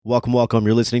Welcome, welcome.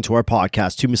 You're listening to our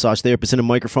podcast, Two Massage Therapists in a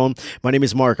Microphone. My name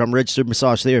is Mark. I'm a registered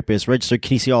massage therapist, registered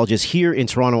kinesiologist here in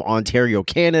Toronto, Ontario,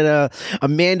 Canada.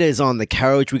 Amanda is on the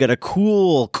couch. We got a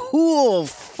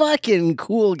fucking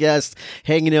cool guest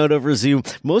hanging out over Zoom.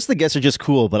 Most of the guests are just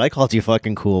cool, but I called you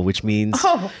fucking cool, which means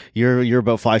you're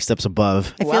about 5 steps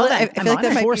above. I feel like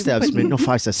that might 4 be steps, man. No,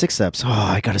 5 steps, 6 steps. Oh,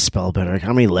 I got to spell better.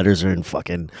 How many letters are in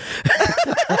fucking...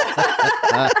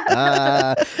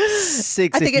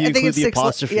 Six. I think it's the 6.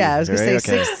 apostrophe. Yeah, I was going to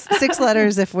say six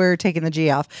letters if we're taking the G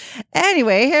off.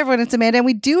 Anyway, hey everyone, it's Amanda, and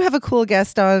we do have a cool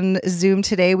guest on Zoom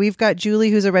today. We've got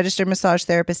Julie, who's a registered massage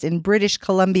therapist in British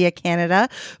Columbia, Canada.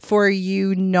 For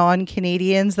you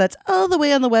non-Canadians, that's all the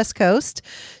way on the West Coast.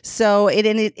 So it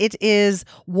is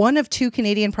one of 2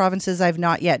 Canadian provinces I've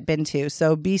not yet been to.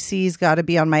 So BC's got to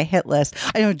be on my hit list.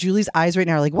 I know Julie's eyes right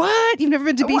now are like, what? You've never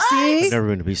been to BC? I've never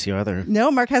been to BC either. No,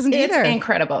 Mark hasn't either. It's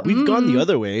incredible. We've gone the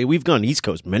other way. We've gone East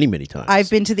Coast many times. I've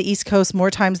been to the East Coast more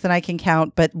times than I can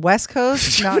count, but West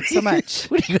Coast, not so much.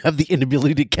 What, do you have the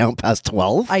inability to count past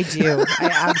 12? I do. I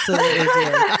absolutely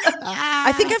do.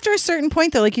 I think after a certain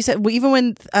point, though, like you said, even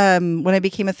when I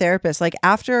became a therapist, like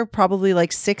after probably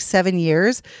like 6-7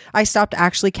 years, I stopped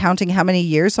actually counting how many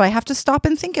years. So I have to stop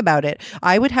and think about it.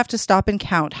 I would have to stop and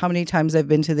count how many times I've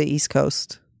been to the East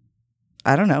Coast.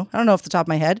 I don't know off the top of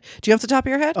my head. Do you have the top of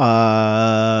your head? Not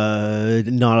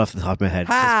off the top of my head.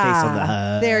 Just based on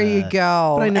the, there you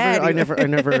go. But I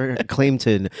never claimed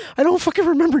to. I don't fucking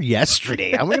remember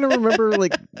yesterday. I'm gonna remember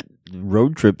like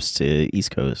road trips to East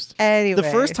Coast. Anyway, one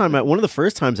of the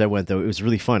first times I went though, it was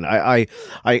really fun. I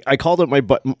called up I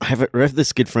have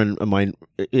this good friend of mine.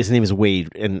 His name is Wade,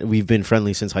 and we've been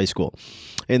friendly since high school.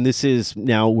 And this is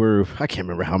now I can't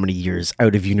remember how many years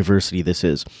out of university this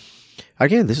is.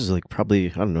 Again, this is like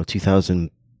probably, I don't know,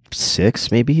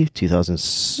 2006, maybe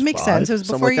 2005. Makes sense. It was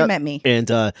before you met me. And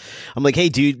I'm like, hey,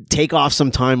 dude, take off some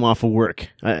time off of work.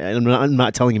 I'm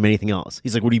not telling him anything else.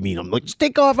 He's like, what do you mean? I'm like, just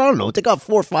take off, I don't know, take off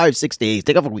 4, 5, 6 days.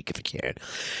 Take off a week if you can.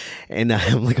 And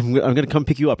I'm like, I'm going to come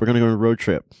pick you up. We're going to go on a road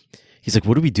trip. He's like,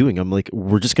 what are we doing? I'm like,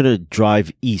 we're just going to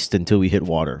drive east until we hit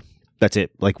water. That's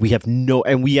it. Like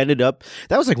and we ended up,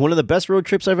 that was like one of the best road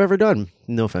trips I've ever done.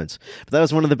 No offense. But that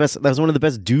was one of the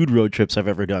best dude road trips I've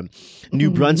ever done.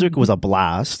 New Brunswick was a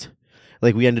blast.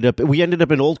 Like we ended up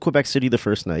in Old Quebec City the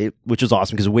first night, which was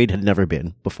awesome because Wade had never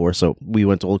been before. So we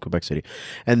went to Old Quebec City.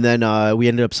 And then we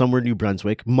ended up somewhere in New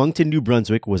Brunswick. Moncton, New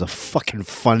Brunswick was a fucking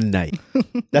fun night.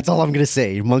 That's all I'm going to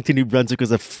say. Moncton, New Brunswick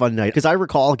was a fun night. Because I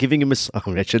recall giving him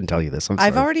I shouldn't tell you this.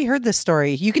 I've already heard this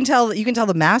story. You can tell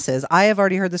the masses. I have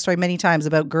already heard this story many times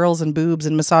about girls and boobs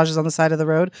and massages on the side of the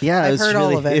road. Yeah, I've heard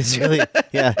all of it. It's really,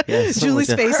 yeah. Julie's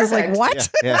like face is like, what?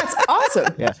 Yeah. That's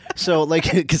awesome. Yeah. So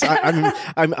like, because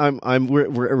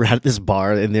we're at this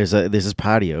bar and there's this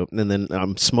patio, and then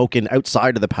I'm smoking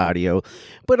outside of the patio,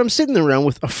 but I'm sitting around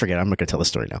with forget it, I'm not gonna tell the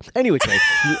story now. Anyway,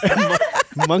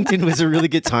 Moncton was a really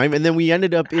good time, and then we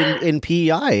ended up in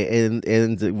PEI,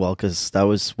 and well, because that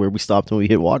was where we stopped when we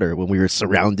hit water, when we were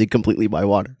surrounded completely by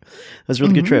water. It was a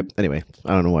really good trip. Anyway, I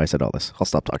don't know why I said all this. I'll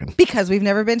stop talking. Because we've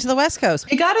never been to the West Coast.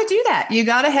 You got to do that. You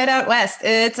got to head out west.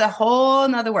 It's a whole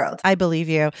nother world. I believe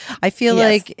you. I feel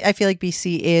like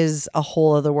BC is a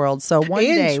whole other world. So one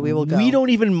day we will go. We don't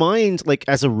even mind, like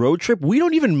as a road trip, we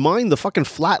don't even mind the fucking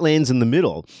flatlands in the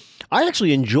middle. I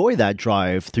actually enjoy that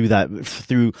drive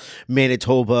through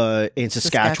Manitoba and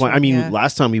Saskatchewan. I mean,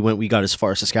 last time we got as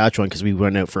far as Saskatchewan because we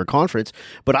went out for a conference.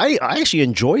 But I actually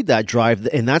enjoyed that drive,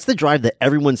 and that's the drive that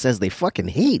everyone says they fucking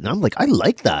hate. And I'm like, I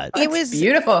like that. It was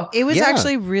beautiful. It was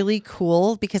actually really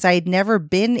cool because I had never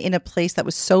been in a place that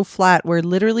was so flat where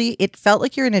literally it felt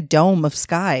like you're in a dome of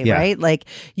sky, right? Like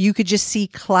you could just see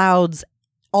clouds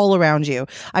all around you.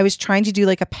 I was trying to do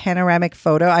like a panoramic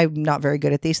photo. I'm not very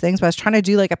good at these things, but I was trying to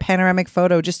do like a panoramic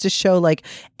photo just to show like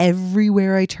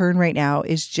everywhere I turn right now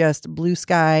is just blue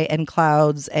sky and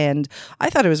clouds. And I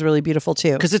thought it was really beautiful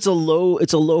too. Because it's a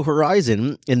low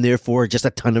horizon and therefore just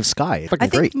a ton of sky. I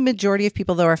think majority of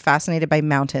people though are fascinated by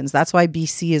mountains. That's why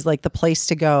BC is like the place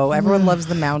to go. Everyone loves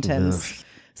the mountains.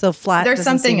 So flat. There's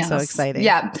something else. So exciting.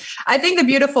 Yeah. I think the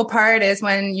beautiful part is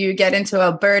when you get into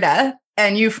Alberta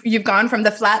and you've gone from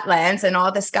the flatlands and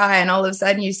all the sky, and all of a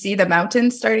sudden you see the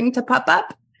mountains starting to pop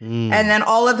up. And then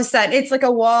all of a sudden it's like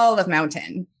a wall of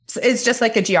mountain. It's just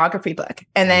like a geography book.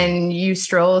 And then you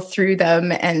stroll through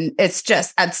them and it's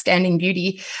just outstanding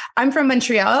beauty. I'm from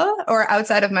Montreal, or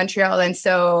outside of Montreal.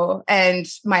 And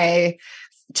my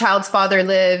child's father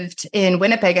lived in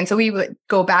Winnipeg. And so we would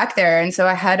go back there. And so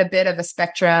I had a bit of a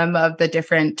spectrum of the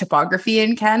different topography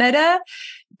in Canada.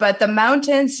 But the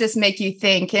mountains just make you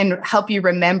think and help you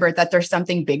remember that there's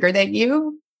something bigger than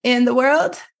you in the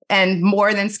world. and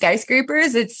more than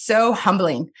skyscrapers, it's so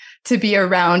humbling to be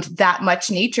around that much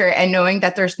nature and knowing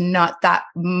that there's not that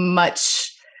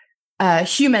much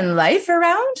human life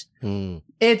around.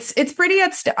 It's pretty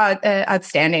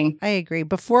outstanding. I agree.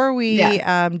 Before we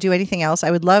do anything else, I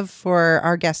would love for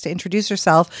our guest to introduce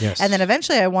herself. Yes. And then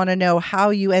eventually I want to know how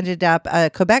you ended up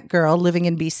a Quebec girl living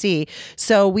in BC.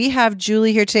 So we have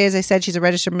Julie here today. As I said, she's a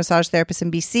registered massage therapist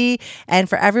in BC. And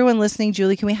for everyone listening,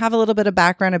 Julie, can we have a little bit of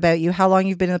background about you, how long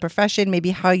you've been in the profession,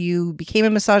 maybe how you became a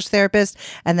massage therapist?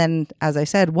 And then, as I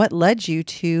said, what led you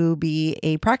to be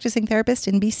a practicing therapist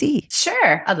in BC?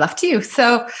 Sure. I'd love to.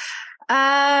 So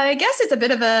I guess it's a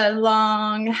bit of a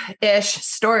long-ish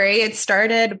story. It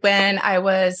started when I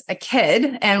was a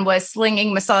kid and was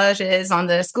slinging massages on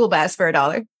the school bus for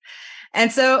 $1. And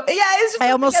so, I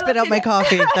almost spit out my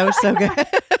coffee. That was so good.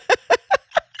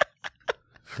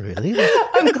 Really?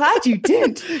 I'm glad you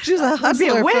did. She was a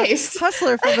hustler,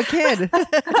 hustler from a kid.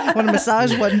 Want to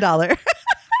massage $1.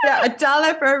 Yeah,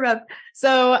 $1 for a rub.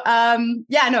 So,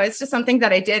 it's just something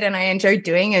that I did and I enjoyed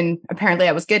doing, and apparently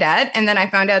I was good at. And then I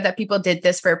found out that people did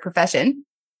this for a profession.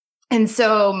 And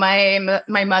so my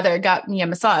mother got me a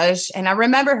massage, and I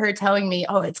remember her telling me,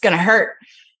 "Oh, it's going to hurt."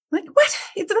 I'm like, what?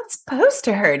 It's not supposed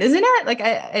to hurt, isn't it? Like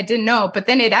I didn't know, but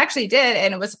then it actually did,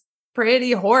 and it was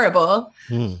pretty horrible.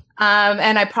 And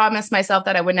I promised myself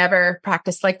that I would never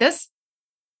practice like this.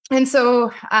 And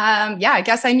so, I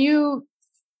guess I knew.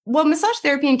 Well, massage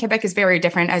therapy in Quebec is very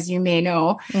different, as you may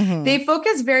know. They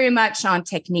focus very much on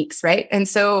techniques, right? And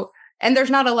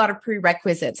there's not a lot of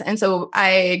prerequisites. And so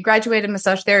I graduated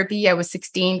massage therapy. I was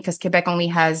 16 because Quebec only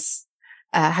has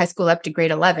high school up to grade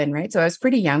 11, right? So I was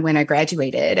pretty young when I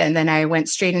graduated. And then I went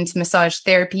straight into massage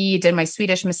therapy, did my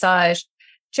Swedish massage,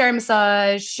 chair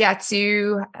massage,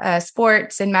 shiatsu,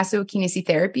 sports, and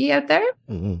masso-kinesiotherapy out there.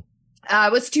 I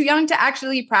was too young to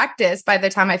actually practice by the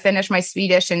time I finished my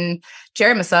Swedish and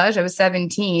chair massage. I was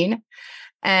 17.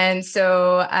 And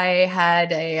so I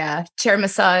had a chair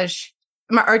massage.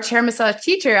 Our chair massage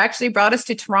teacher actually brought us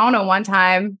to Toronto one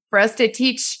time for us to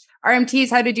teach RMTs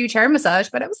how to do chair massage.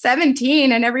 But I was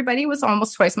 17 and everybody was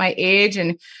almost twice my age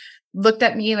and looked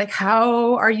at me like,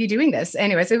 how are you doing this?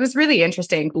 Anyways, it was really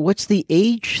interesting. What's the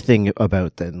age thing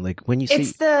about then? Like when you say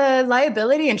it's the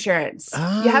liability insurance.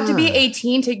 You have to be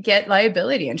 18 to get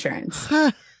liability insurance.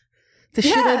 The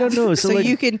shit I don't know. So like,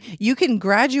 you can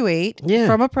graduate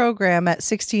from a program at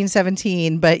 16,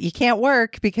 17, but you can't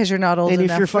work because you're not old enough.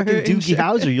 And if you're fucking Doogie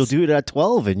Howser, you'll do it at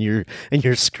 12 and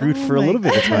you're screwed for a little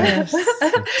bit of time. So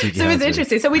it was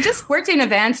interesting. So we just worked in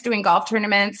events doing golf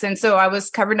tournaments. And so I was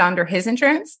covered under his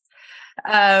insurance.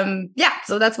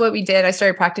 So that's what we did. I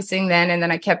started practicing then, and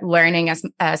then I kept learning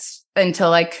as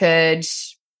until I could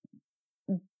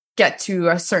get to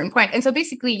a certain point. And so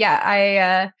basically,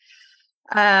 I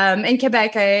in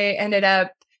Quebec, I ended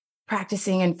up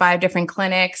practicing in 5 different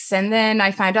clinics. And then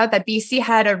I found out that BC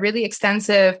had a really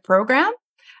extensive program.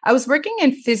 I was working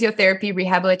in physiotherapy,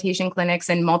 rehabilitation clinics,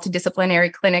 and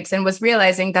multidisciplinary clinics, and was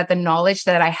realizing that the knowledge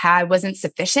that I had wasn't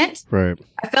sufficient. Right.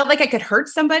 I felt like I could hurt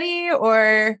somebody,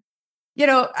 or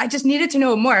I just needed to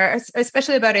know more,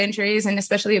 especially about injuries and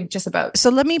especially just about. So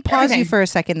let me pause you for a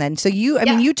second then. So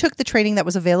you took the training that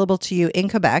was available to you in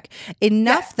Quebec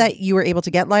enough that you were able to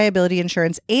get liability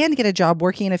insurance and get a job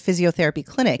working in a physiotherapy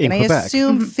clinic. In and Quebec. I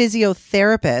assume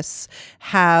physiotherapists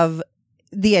have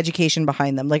the education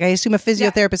behind them. Like I assume a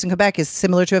physiotherapist in Quebec is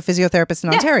similar to a physiotherapist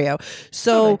in Ontario.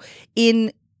 So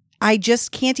I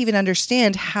just can't even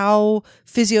understand how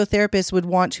physiotherapists would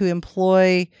want to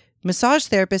employ massage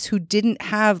therapists who didn't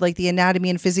have like the anatomy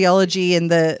and physiology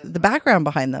and the background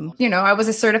behind them. I was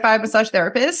a certified massage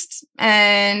therapist,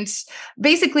 and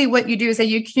basically what you do is that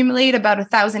you accumulate about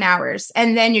 1,000 hours,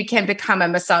 and then you can become a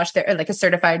like a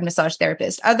certified massage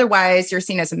therapist. Otherwise, you're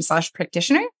seen as a massage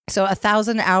practitioner. So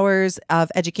 1,000 hours of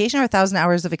education or 1,000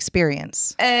 hours of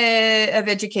experience? Of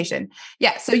education.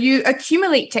 Yeah. So you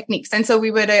accumulate techniques. And so we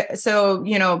would,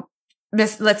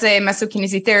 let's say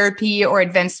masso-kinesiotherapy or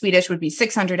advanced Swedish would be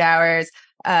 600 hours.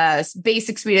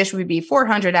 Basic Swedish would be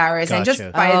 400 hours. Gotcha. And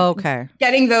just by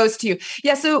getting those two.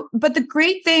 Yeah. So, but the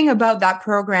great thing about that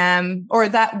program, or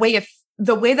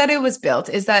the way that it was built,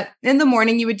 is that in the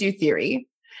morning you would do theory.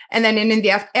 And then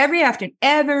every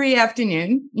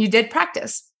afternoon you did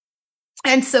practice.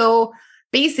 And so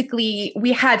basically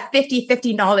we had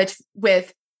 50-50 knowledge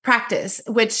with practice,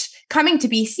 which coming to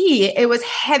BC, it was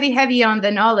heavy on the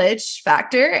knowledge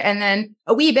factor and then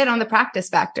a wee bit on the practice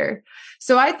factor.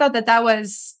 So I thought that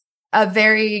was a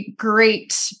very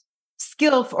great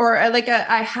skill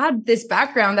I had this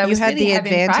background that you was had really the heavy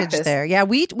in advantage practice. there. Yeah.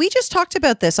 We just talked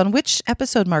about this on which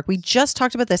episode, Mark? We just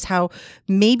talked about this, how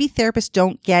maybe therapists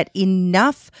don't get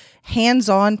enough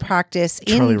hands-on practice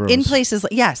Charlie in Rose. places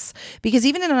like, yes, because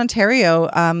even in Ontario,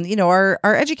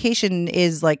 our education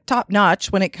is like top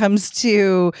notch when it comes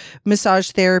to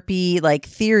massage therapy, like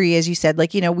theory, as you said,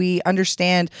 like, we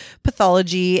understand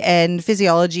pathology and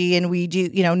physiology and we do,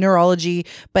 neurology,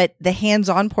 but the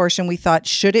hands-on portion, we thought,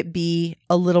 should it be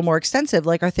a little more extensive?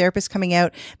 Like our therapists coming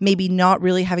out, maybe not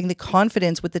really having the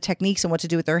confidence with the techniques and what to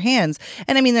do with their hands.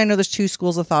 And I mean, I know there's two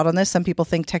schools of thought on this. Some people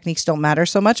think techniques don't matter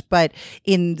so much, but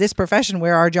in this profession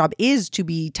where our job is to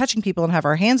be touching people and have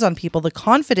our hands on people, the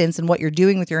confidence in what you're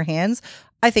doing with your hands,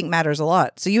 I think matters a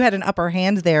lot. So you had an upper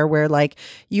hand there where like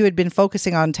you had been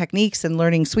focusing on techniques and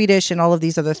learning Swedish and all of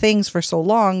these other things for so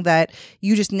long that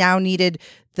you just now needed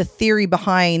the theory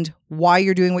behind why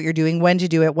you're doing what you're doing, when to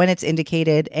do it, when it's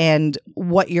indicated, and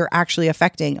what you're actually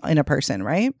affecting in a person,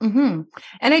 right? Mm-hmm.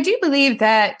 And I do believe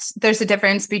that there's a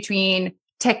difference between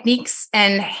techniques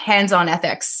and hands-on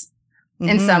ethics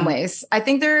in some ways. I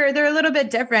think they're a little bit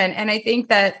different. And I think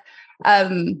that,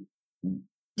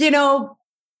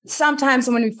 sometimes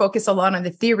when we focus a lot on the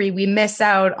theory, we miss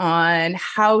out on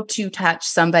how to touch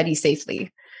somebody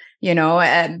safely,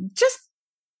 and just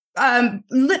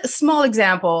small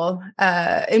example,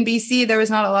 in BC, there was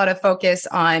not a lot of focus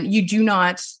on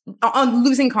on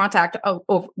losing contact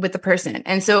with the person.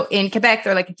 And so in Quebec,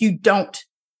 they're like, you don't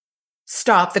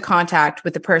stop the contact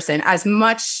with the person as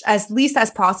least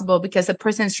as possible, because the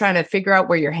person is trying to figure out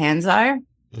where your hands are.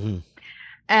 Mm-hmm.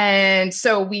 And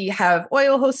so we have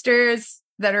oil hosters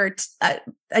that are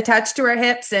attached to our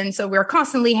hips. And so we're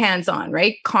constantly hands-on,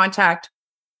 right? Contact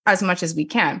as much as we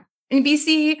can. In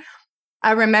BC,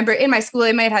 I remember in my school,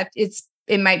 it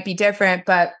might be different,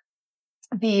 but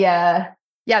the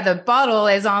bottle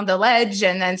is on the ledge,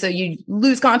 and then so you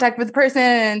lose contact with the person,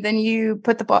 and then you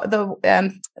put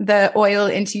the oil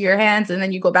into your hands, and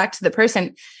then you go back to the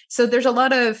person. So there's a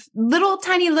lot of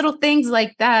tiny little things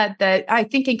like that I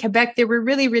think in Quebec they were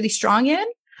really, really strong in,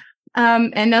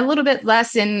 and a little bit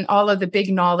less in all of the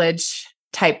big knowledge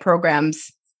type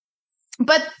programs.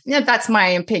 But that's my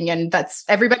opinion. That's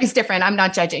everybody's different. I'm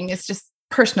not judging. It's just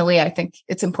personally, I think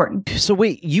it's important. So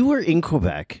wait, you were in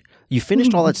Quebec. You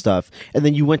finished all that stuff, and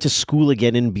then you went to school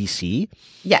again in BC?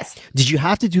 Yes. Did you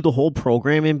have to do the whole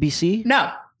program in BC?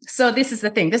 No. So this is the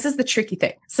thing. This is the tricky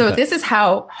thing. So This is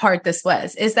how hard this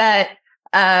was, is that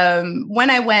when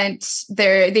I went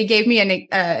there, they gave me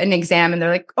an exam, and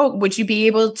they're like, oh, would you be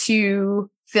able to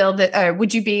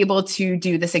would you be able to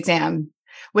do this exam?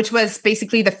 Which was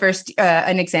basically the first,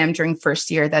 an exam during first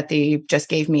year that they just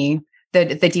gave me, the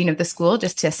dean of the school,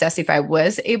 just to assess if I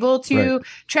was able to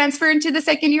transfer into the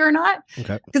second year or not.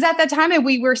 Okay. Because at that time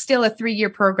we were still a 3-year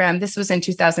program. This was in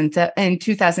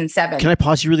 2007. Can I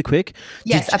pause you really quick?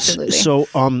 Yes, absolutely. So,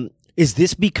 is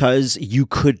this because you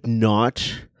could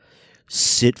not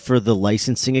sit for the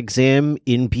licensing exam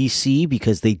in BC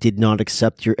because they did not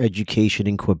accept your education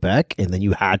in Quebec, and then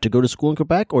you had to go to school in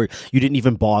Quebec, or you didn't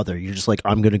even bother? You're just like,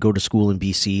 I'm going to go to school in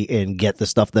BC and get the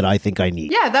stuff that I think I need.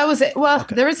 Yeah, that was it. Well,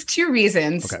 There was 2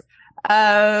 reasons. Okay.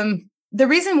 The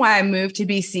reason why I moved to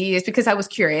BC is because I was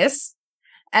curious,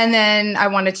 and then I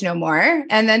wanted to know more.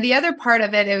 And then the other part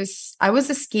of it is I was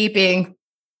escaping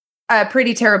a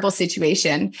pretty terrible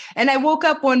situation. And I woke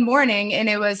up one morning and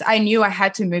I knew I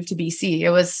had to move to BC.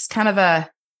 It was kind of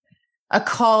a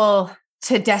call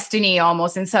to destiny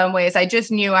almost in some ways. I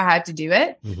just knew I had to do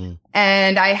it. Mm-hmm.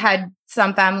 And I had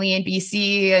some family in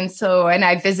BC. And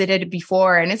I visited it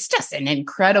before, and it's just an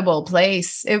incredible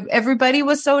place. Everybody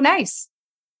was so nice.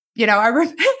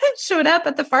 I showed up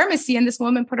at the pharmacy, and this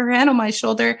woman put her hand on my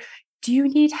shoulder. Do you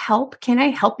need help? Can I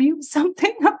help you with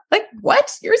something? I'm like,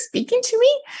 what? You're speaking to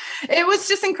me? It was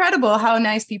just incredible how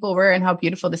nice people were and how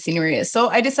beautiful the scenery is. So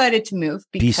I decided to move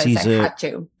because I had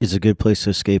to. It's a good place to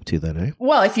escape to then, eh?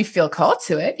 Well, if you feel called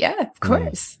to it, yeah, of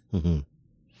course. Mm-hmm.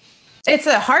 It's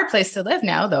a hard place to live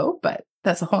now, though, but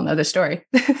that's a whole nother story.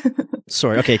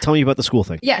 Sorry. Okay. Tell me about the school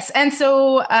thing. Yes. And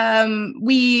so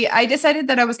I decided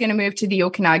that I was going to move to the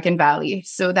Okanagan Valley.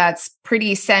 So that's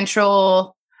pretty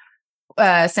central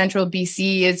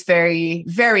BC. Is very,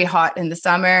 very hot in the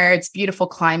summer. It's beautiful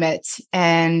climate.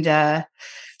 And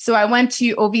so I went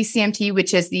to OVCMT,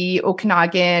 which is the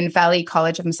Okanagan Valley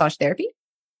College of Massage Therapy.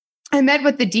 I met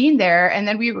with the dean there, and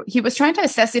then he was trying to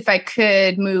assess if I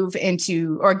could move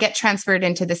into or get transferred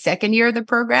into the second year of the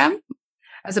program,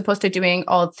 as opposed to doing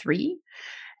all 3.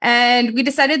 And we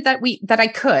decided that I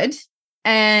could.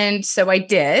 And so I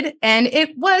did. And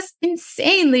it was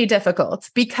insanely difficult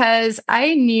because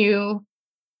I knew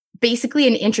basically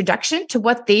an introduction to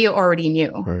what they already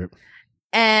knew. Right.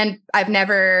 And I've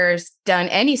never done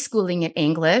any schooling in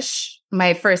English.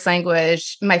 My first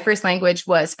language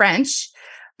was French,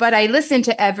 but I listened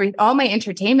to all my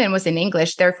entertainment was in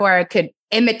English. Therefore, I could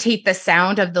imitate the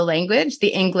sound of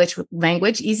the English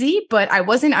language easy, but I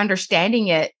wasn't understanding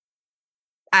it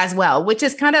as well, which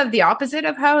is kind of the opposite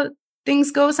of how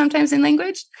things go sometimes in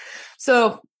language.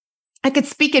 So I could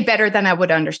speak it better than I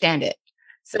would understand it.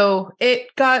 So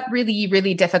it got really,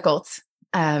 really difficult,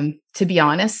 to be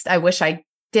honest. I wish I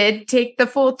did take the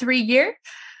full 3 year.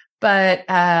 But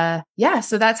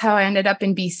so that's how I ended up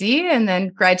in BC, and then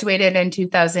graduated in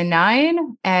 2009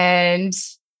 and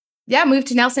moved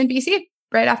to Nelson, BC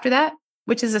right after that,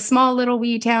 which is a small little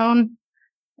wee town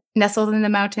nestled in the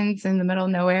mountains in the middle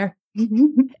of nowhere.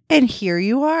 And here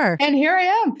you are. And here I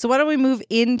am. So why don't we move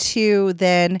into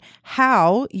then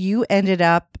how you ended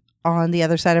up on the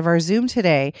other side of our Zoom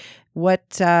today?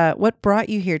 What brought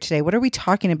you here today? What are we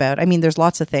talking about? I mean, there's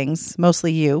lots of things,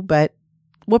 mostly you, but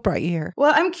what brought you here?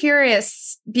 Well, I'm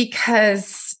curious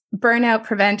because burnout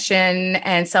prevention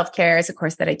and self-care is a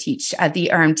course that I teach at the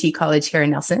RMT College here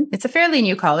in Nelson. It's a fairly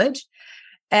new college.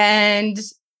 And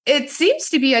it seems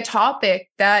to be a topic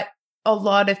that a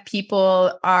lot of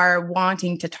people are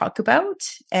wanting to talk about.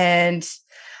 And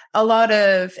a lot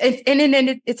of,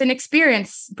 it's an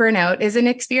experience, burnout is an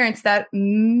experience that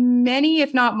many,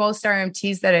 if not most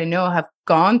RMTs that I know have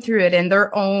gone through it in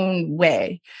their own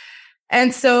way.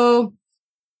 And so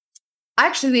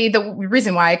actually, the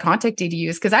reason why I contacted you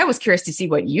is because I was curious to see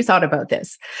what you thought about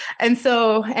this. And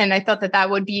I thought that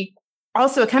would be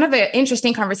also kind of an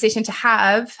interesting conversation to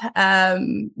have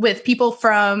with people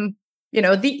from,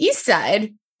 the east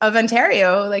side of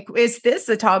Ontario. Like, is this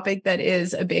a topic that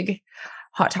is a big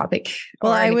hot topic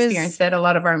or an experience that a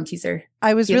lot of RMTs are?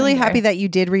 I was really happy that you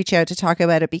did reach out to talk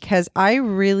about it because I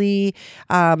really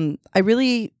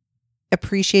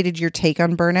appreciated your take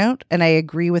on burnout, and I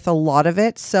agree with a lot of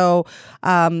it. So,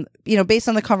 based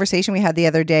on the conversation we had the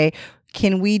other day,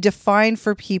 can we define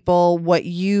for people what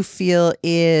you feel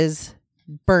is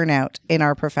burnout in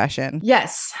our profession?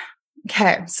 Yes.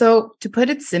 Okay. So to put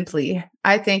it simply,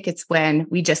 I think it's when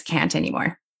we just can't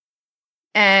anymore.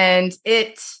 And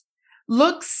it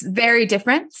looks very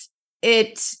different.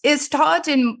 It is taught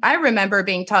I remember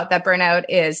being taught that burnout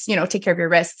is, take care of your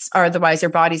wrists, or otherwise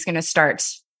your body's going to start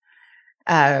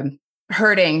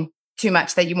hurting too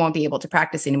much that you won't be able to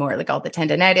practice anymore, like all the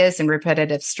tendonitis and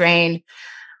repetitive strain.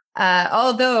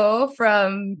 Although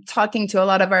from talking to a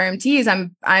lot of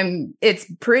RMTs, it's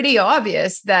pretty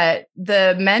obvious that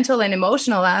the mental and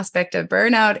emotional aspect of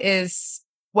burnout is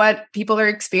what people are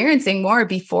experiencing more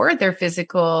before their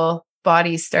physical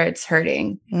body starts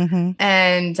hurting. Mm-hmm.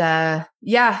 And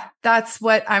that's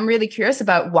what I'm really curious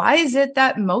about. Why is it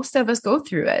that most of us go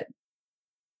through it?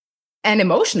 And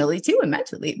emotionally too, and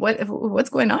mentally, what's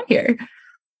going on here?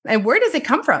 And where does it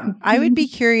come from? I would be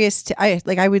curious I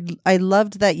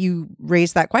loved that you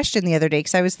raised that question the other day,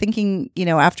 because I was thinking,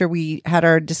 after we had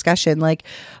our discussion, like,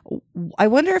 I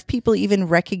wonder if people even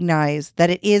recognize that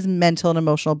it is mental and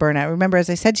emotional burnout. Remember, as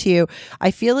I said to you,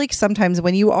 I feel like sometimes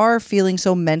when you are feeling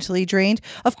so mentally drained,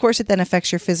 of course, it then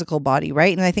affects your physical body,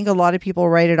 right? And I think a lot of people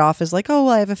write it off as like, oh,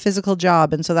 well, I have a physical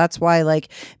job. And so that's why, like,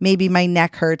 maybe my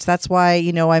neck hurts. That's why,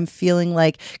 I'm feeling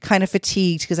like kind of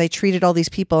fatigued because I treated all these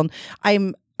people.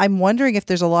 And I'm wondering if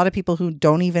there's a lot of people who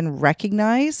don't even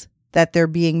recognize that they're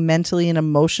being mentally and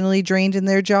emotionally drained in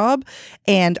their job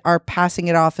and are passing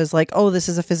it off as like, oh, this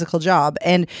is a physical job.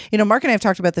 And, Mark and I have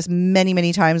talked about this many,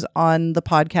 many times on the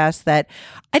podcast, that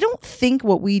I don't think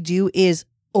what we do is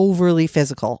overly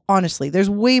physical. Honestly, there's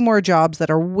way more jobs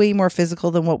that are way more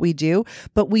physical than what we do,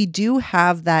 but we do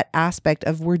have that aspect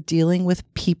of we're dealing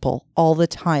with people all the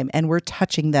time and we're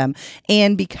touching them.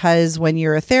 And because when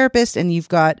you're a therapist and you've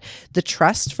got the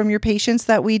trust from your patients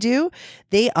that we do,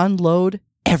 they unload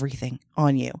everything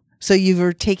on you. So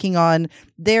you're taking on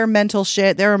their mental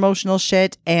shit, their emotional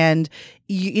shit, and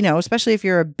especially if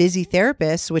you're a busy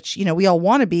therapist, which, we all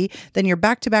want to be, then you're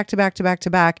back to back to back to back to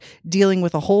back dealing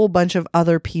with a whole bunch of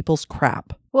other people's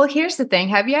crap. Well, here's the thing.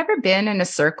 Have you ever been in a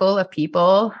circle of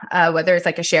people, whether it's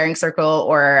like a sharing circle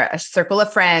or a circle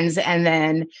of friends, and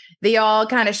then they all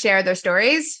kind of share their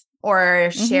stories or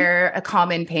share a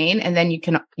common pain, and then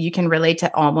you can relate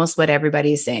to almost what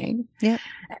everybody's saying. Yeah.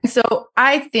 And so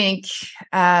I think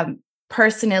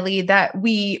personally that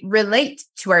we relate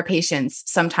to our patients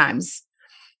sometimes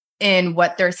in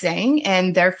what they're saying,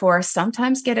 and therefore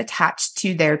sometimes get attached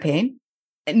to their pain,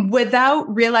 and without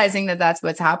realizing that that's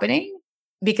what's happening,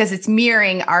 because it's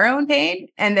mirroring our own pain,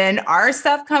 and then our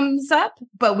stuff comes up,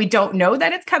 but we don't know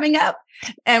that it's coming up,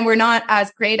 and we're not as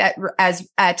great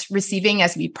at receiving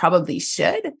as we probably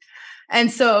should.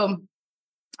 And so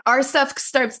our stuff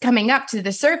starts coming up to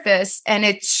the surface, and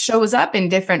it shows up in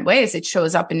different ways. It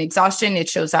shows up in exhaustion. It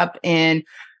shows up in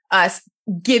us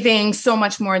giving so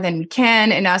much more than we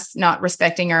can and us not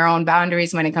respecting our own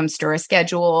boundaries when it comes to our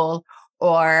schedule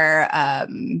or,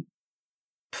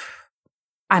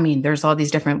 there's all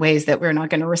these different ways that we're not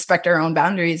going to respect our own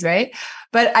boundaries, right?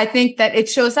 But I think that it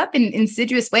shows up in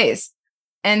insidious ways.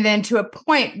 And then to a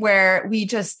point where we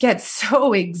just get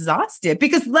so exhausted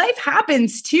because life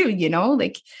happens too,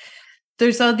 like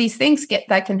there's all these things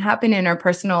that can happen in our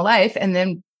personal life. And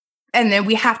then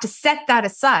we have to set that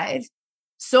aside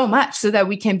so much so that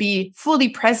we can be fully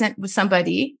present with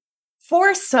somebody,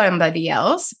 for somebody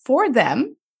else, for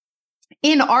them,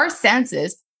 in our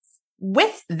senses,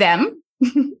 with them.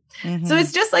 Mm-hmm. So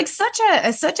it's just like such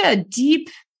a deep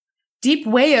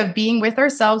way of being with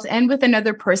ourselves and with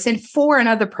another person, for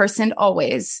another person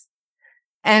always.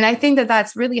 And I think that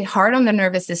that's really hard on the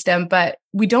nervous system, but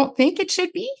we don't think it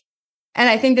should be. And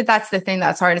I think that that's the thing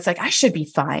that's hard. It's like, I should be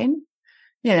fine.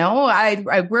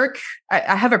 I work,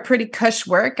 I have a pretty cush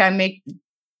work. I make,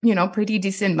 pretty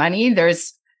decent money.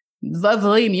 There's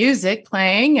lovely music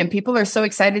playing and people are so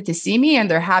excited to see me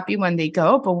and they're happy when they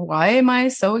go. But why am I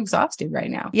so exhausted right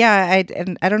now? Yeah.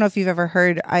 I don't know if you've ever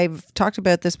heard, I've talked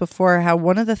about this before, how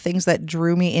one of the things that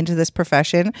drew me into this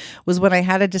profession was when I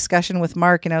had a discussion with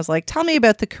Mark and I was like, tell me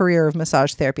about the career of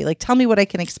massage therapy. Like, tell me what I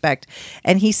can expect.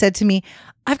 And he said to me,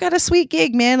 I've got a sweet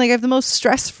gig, man. Like I have the most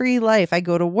stress-free life. I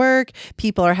go to work.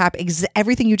 People are happy.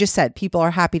 Everything you just said. People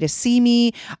are happy to see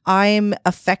me. I'm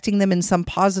affecting them in some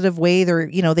positive way.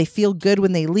 They feel good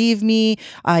when they leave me.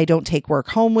 I don't take work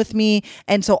home with me.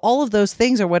 And so all of those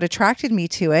things are what attracted me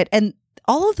to it. And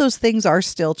all of those things are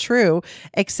still true,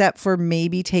 except for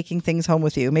maybe taking things home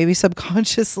with you. Maybe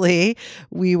subconsciously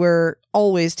we were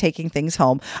always taking things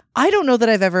home. I don't know that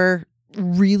I've ever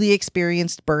really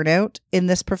experienced burnout in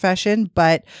this profession,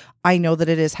 but I know that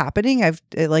it is happening.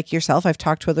 Like yourself, I've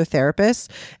talked to other therapists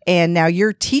and now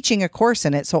you're teaching a course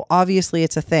in it. So obviously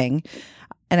it's a thing.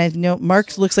 And I know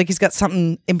Mark looks like he's got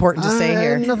something important to say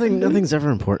here. Nothing's ever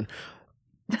important.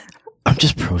 I'm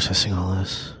just processing all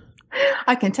this.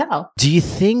 I can tell. Do you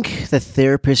think the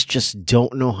therapists just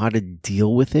don't know how to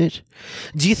deal with it?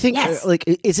 Do you think yes.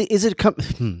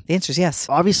 The answer is yes.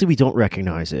 Obviously we don't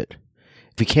recognize it.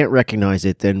 If we can't recognize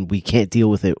it, then we can't deal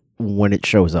with it when it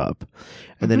shows up.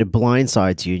 And then it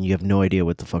blindsides you and you have no idea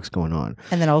what the fuck's going on.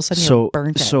 And then all of a sudden you're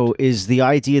burnt out. So is the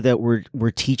idea that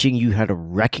we're teaching you how to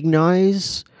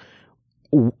recognize,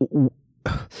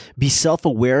 be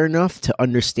self-aware enough to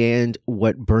understand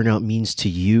what burnout means to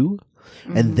you,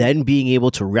 and then being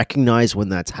able to recognize when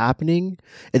that's happening,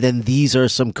 and then these are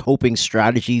some coping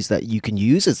strategies that you can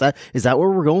use? Is that where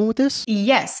we're going with this?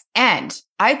 Yes. And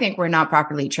I think we're not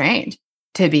properly trained.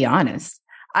 To be honest,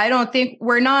 I don't think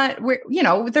we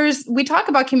talk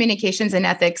about communications and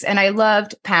ethics, and I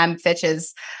loved Pam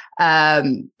Fitch's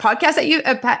podcast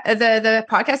the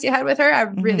podcast you had with her. I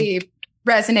really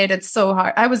resonated so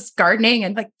hard. I was gardening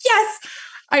and like, yes,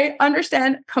 I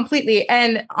understand completely.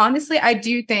 And honestly, I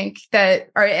do think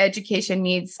that our education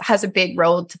has a big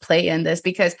role to play in this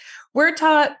because we're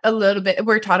taught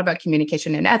about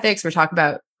communication and ethics. We're talking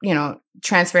about,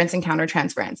 transference and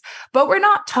countertransference, but we're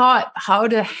not taught how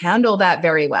to handle that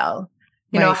very well.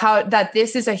 How that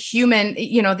this is a human,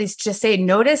 these just say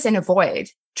notice and avoid,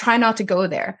 try not to go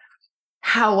there.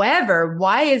 However,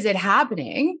 why is it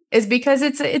happening is because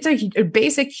it's a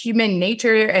basic human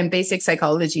nature and basic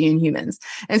psychology in humans.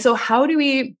 And so how do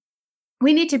we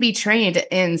need to be trained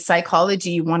in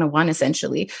psychology 101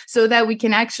 essentially, so that we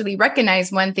can actually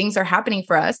recognize when things are happening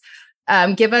for us.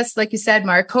 Give us, like you said,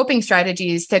 Mark, coping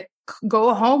strategies to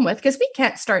go home with, because we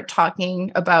can't start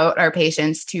talking about our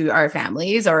patients to our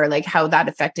families or like how that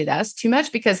affected us too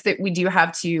much, because we do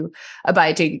have to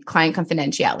abide to client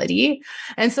confidentiality.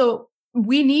 And so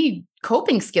we need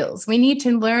coping skills. We need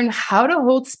to learn how to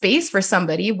hold space for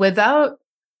somebody without,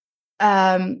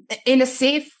 in a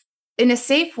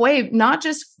safe way, not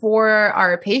just for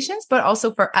our patients, but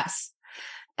also for us.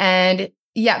 And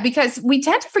yeah, because we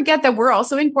tend to forget that we're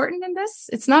also important in this.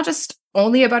 It's not just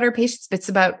only about our patients, but it's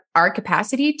about our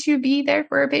capacity to be there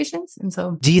for our patients. And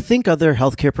so, do you think other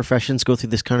healthcare professions go through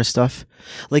this kind of stuff?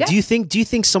 Like, yeah. do you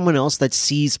think someone else that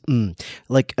sees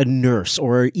like a nurse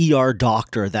or an ER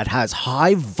doctor that has a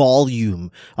high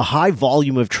volume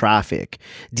of traffic,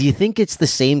 do you think it's the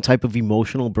same type of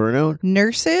emotional burnout?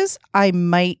 Nurses, I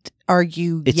might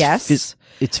argue, yes.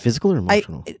 It's physical or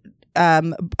emotional?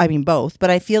 Both, but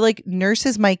I feel like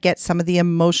nurses might get some of the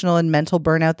emotional and mental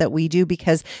burnout that we do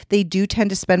because they do tend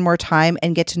to spend more time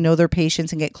and get to know their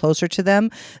patients and get closer to them.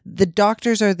 The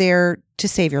doctors are there to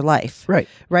save your life. Right.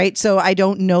 Right. So I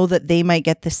don't know that they might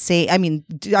get the same. I mean,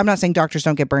 I'm not saying doctors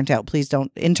don't get burnt out. Please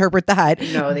don't interpret that.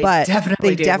 No, they but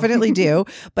definitely do. definitely do.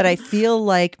 But I feel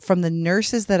like from the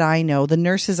nurses that I know, the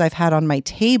nurses I've had on my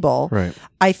table, Right.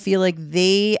 I feel like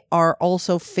they are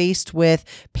also faced with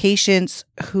patients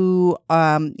who,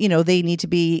 they need to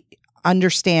be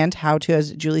understand how to,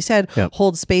 as Julie said,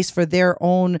 hold space for their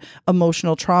own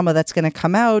emotional trauma that's going to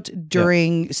come out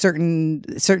during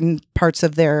certain parts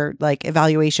of their like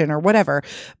evaluation or whatever.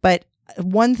 But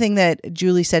one thing that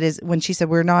Julie said is when she said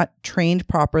we're not trained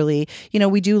properly,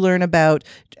 we do learn about,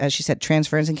 as she said,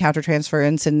 transference and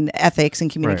countertransference and ethics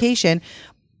and communication. Right.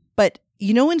 But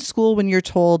in school, when you're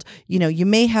told, you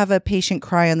may have a patient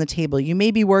cry on the table, you may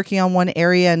be working on one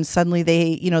area and suddenly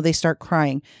they start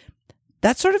crying.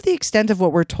 That's sort of the extent of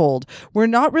what we're told. We're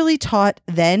not really taught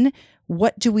then,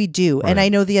 what do we do? Right. And I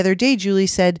know the other day, Julie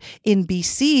said in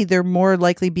BC, they're more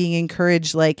likely being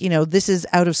encouraged, like, this is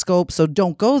out of scope, so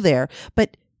don't go there.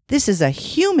 But this is a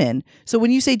human. So when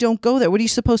you say don't go there, what are you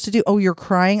supposed to do? Oh, you're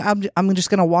crying. I'm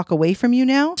just going to walk away from you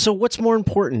now. So what's more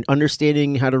important,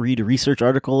 understanding how to read a research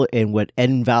article and what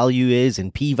N value is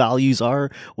and P values are,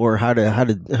 or how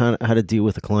to deal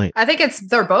with a client? I think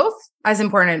they're both as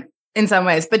important in some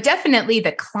ways, but definitely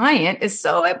the client is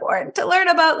so important to learn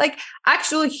about, like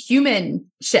actual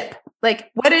humanship,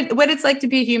 like what it's like to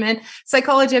be a human,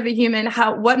 psychology of a human,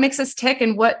 what makes us tick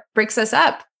and what breaks us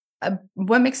up.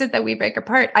 What makes it that we break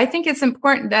apart? I think it's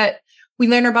important that we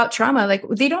learn about trauma. Like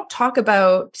they don't talk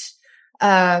about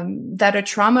that a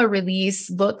trauma release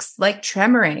looks like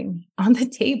tremoring on the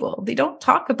table. They don't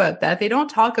talk about that. They don't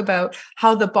talk about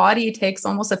how the body takes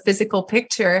almost a physical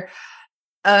picture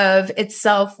of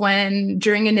itself when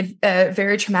during a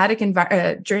very traumatic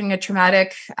during a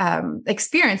traumatic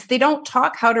experience. They don't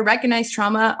talk how to recognize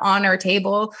trauma on our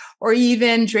table or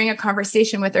even during a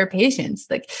conversation with our patients.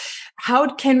 Like,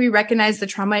 how can we recognize the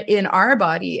trauma in our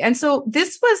body? And so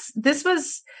this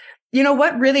was,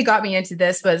 what really got me into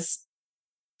this was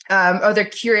the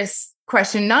curious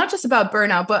question, not just about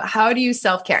burnout, but how do you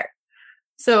self-care?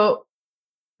 So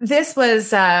this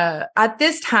was at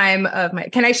this time of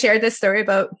can I share this story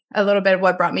about a little bit of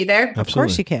what brought me there? Absolutely. Of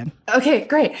course you can. Okay,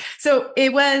 great. So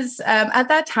it was at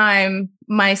that time,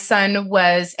 my son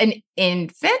was an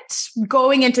infant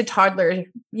going into toddler.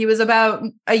 He was about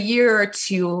a year or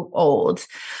two old.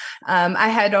 I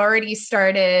had already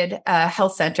started a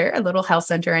little health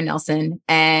center in Nelson.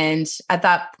 And at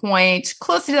that point,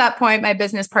 close to that point, my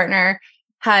business partner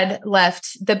had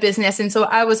left the business. And so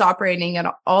I was operating it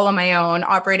all on my own,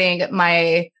 operating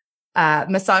my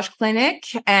massage clinic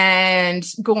and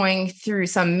going through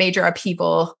some major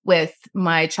upheaval with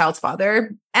my child's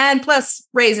father, and plus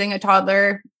raising a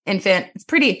toddler infant.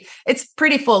 It's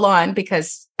pretty full on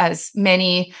because, as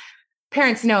many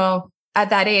parents know,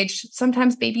 at that age,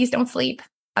 sometimes babies don't sleep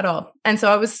at all. And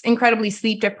so I was incredibly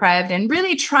sleep deprived and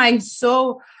really trying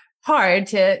so hard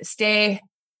to stay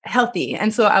healthy.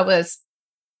 And so I was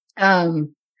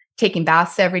taking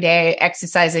baths every day,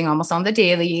 exercising almost on the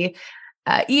daily,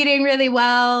 eating really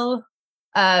well,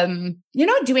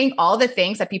 doing all the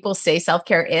things that people say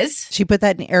self-care is. She put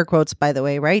that in air quotes, by the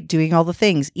way, right? Doing all the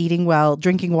things, eating well,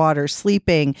 drinking water,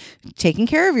 sleeping, taking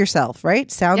care of yourself, right?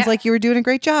 Sounds like you were doing a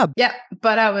great job. Yeah,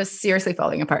 but I was seriously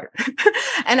falling apart.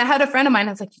 And I had a friend of mine,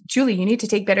 I was like, Julie, you need to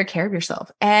take better care of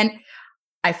yourself. And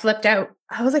I flipped out.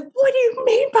 I was like, what do you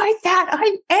mean by that?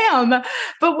 I am.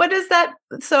 But what is that?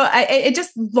 So it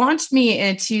just launched me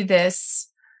into this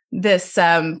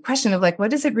question of like,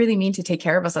 what does it really mean to take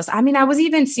care of ourselves? I mean, I was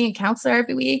even seeing a counselor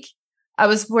every week. I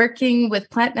was working with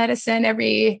plant medicine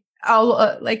every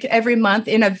month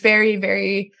in a very,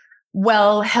 very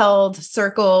well-held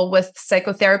circle with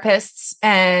psychotherapists.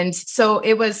 And so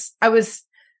I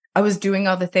was doing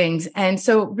all the things. And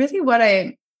so really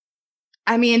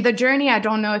the journey, I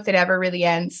don't know if it ever really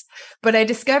ends, but I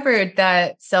discovered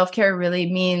that self-care really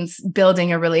means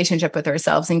building a relationship with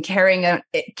ourselves and caring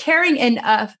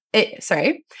enough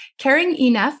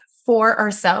for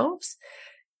ourselves,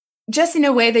 just in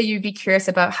a way that you'd be curious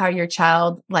about how your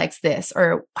child likes this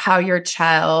or how your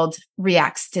child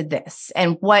reacts to this.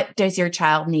 And what does your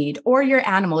child need, or your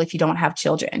animal if you don't have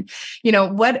children?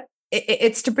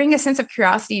 It's to bring a sense of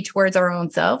curiosity towards our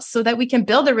own selves so that we can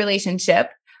build a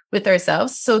relationship with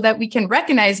ourselves, so that we can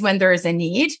recognize when there is a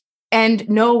need and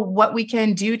know what we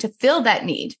can do to fill that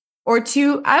need, or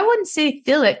to, I wouldn't say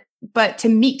fill it, but to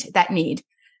meet that need.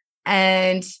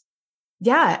 And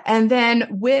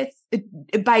then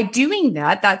by doing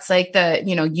that, that's like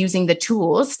using the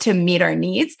tools to meet our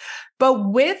needs, but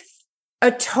with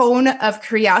a tone of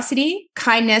curiosity,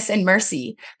 kindness, and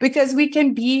mercy, because we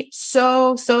can be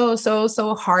so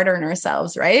hard on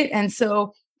ourselves, right? And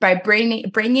so by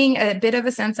bringing a bit of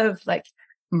a sense of like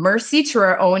mercy to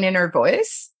our own inner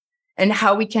voice and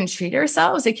how we can treat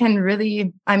ourselves, it can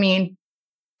really, I mean,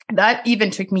 that even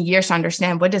took me years to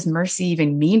understand, what does mercy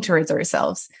even mean towards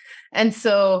ourselves? And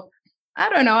so I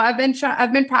don't know, I've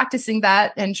been practicing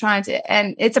that and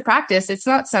and it's a practice. It's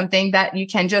not something that you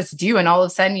can just do and all of a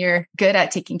sudden you're good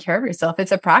at taking care of yourself.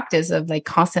 It's a practice of like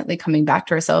constantly coming back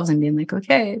to ourselves and being like,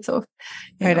 okay, so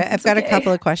right. I've got a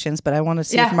couple of questions, but I want to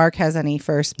see if Mark has any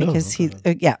first, because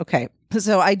okay.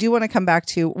 So I do want to come back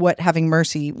to what having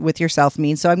mercy with yourself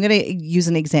means. So I'm going to use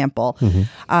an example.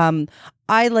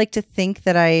 I like to think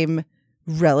that I'm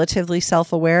relatively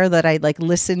self-aware, that I like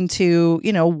listen to,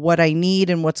 what I need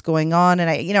and what's going on. And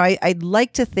I'd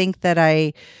like to think that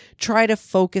I try to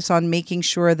focus on making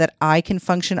sure that I can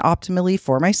function optimally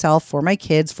for myself, for my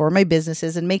kids, for my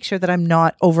businesses, and make sure that I'm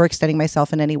not overextending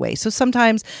myself in any way. So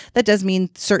sometimes that does mean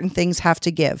certain things have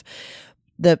to give.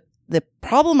 The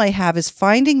problem I have is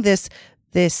finding this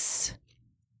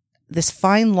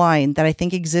fine line that I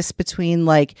think exists between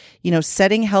like,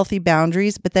 setting healthy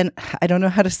boundaries, but then I don't know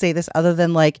how to say this other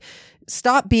than like,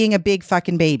 stop being a big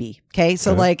fucking baby. Okay.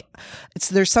 So like,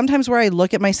 there's sometimes where I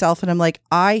look at myself and I'm like,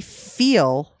 I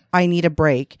feel I need a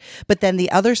break. But then the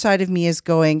other side of me is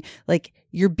going like,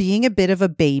 you're being a bit of a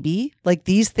baby. Like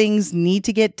these things need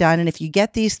to get done. And if you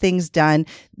get these things done,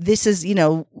 this is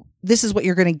what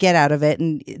you're going to get out of it.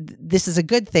 And this is a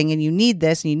good thing. And you need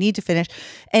this and you need to finish.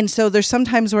 And so there's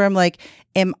sometimes where I'm like,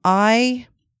 am I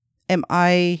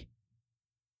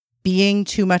being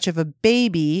too much of a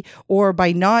baby, or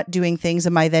by not doing things,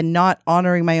 am I then not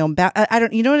honoring my own I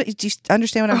don't, do you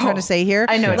understand what I'm trying to say here?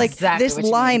 I know like exactly this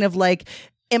line of like,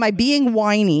 am I being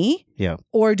whiny? Yeah.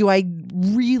 Or do I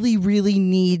really, really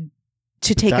need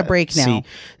to take a break now? See,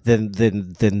 then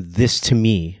this to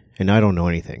me, and I don't know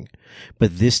anything,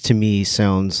 but this to me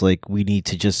sounds like we need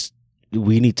to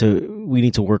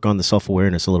work on the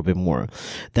self-awareness a little bit more.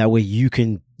 That way you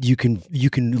can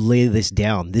lay this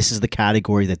down. This is the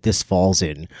category that this falls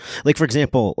in. Like, for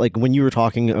example, like when you were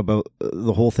talking about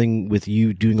the whole thing with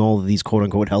you doing all of these quote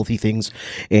unquote healthy things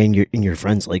and your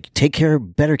friends like,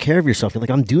 better care of yourself. You're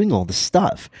like, I'm doing all this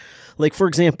stuff. Like, for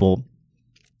example,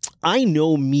 I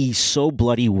know me so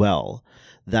bloody well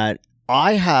that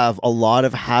I have a lot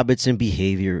of habits and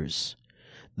behaviors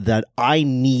that I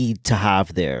need to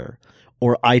have there,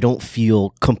 or I don't feel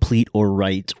complete or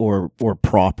right or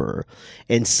proper.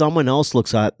 And someone else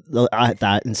looks at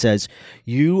that and says,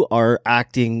 you are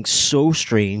acting so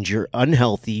strange, you're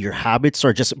unhealthy, your habits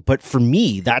are just, but for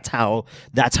me, that's how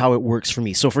it works for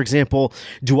me. So for example,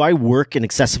 do I work an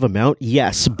excessive amount?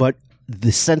 Yes, but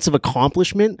the sense of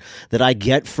accomplishment that I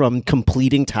get from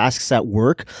completing tasks at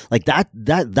work, like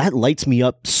that lights me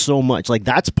up so much. Like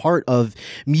that's part of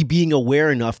me being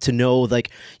aware enough to know, like,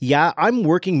 yeah, I'm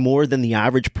working more than the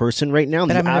average person right now.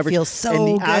 But I'm going to feel so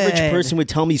good. And the average person would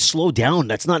tell me, slow down.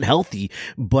 That's not healthy.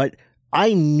 But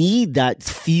I need that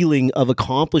feeling of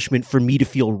accomplishment for me to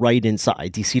feel right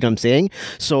inside. Do you see what I'm saying?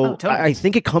 So totally. I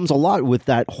think it comes a lot with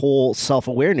that whole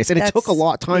self-awareness. And it took a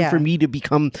lot of time for me to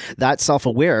become that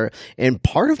self-aware. And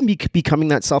part of me becoming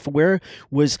that self-aware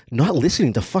was not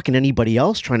listening to fucking anybody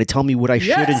else trying to tell me what I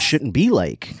should and shouldn't be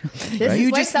like. Right?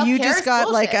 You just got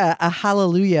bullshit. Like a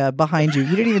hallelujah behind you.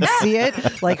 You didn't even see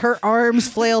it. Like her arms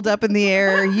flailed up in the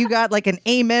air. You got like an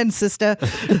amen, sister.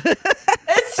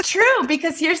 It's true,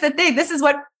 because here's the thing. This is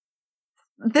what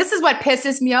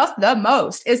pisses me off the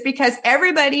most, is because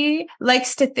everybody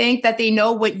likes to think that they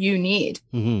know what you need.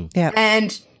 Mm-hmm. Yeah.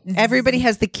 And everybody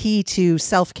has the key to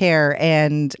self-care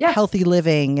and healthy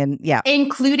living, and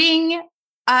including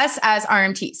us as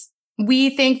RMTs.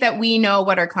 We think that we know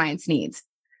what our clients needs.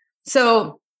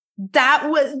 So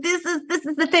this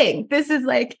is the thing. This is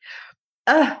like,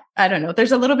 I don't know.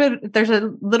 There's a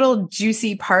little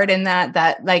juicy part in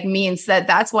that like means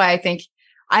that's why I think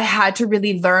I had to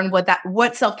really learn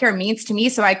what self-care means to me,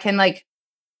 so I can like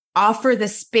offer the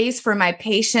space for my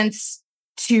patients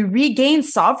to regain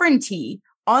sovereignty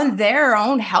on their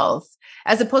own health,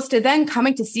 as opposed to then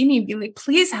coming to see me and be like,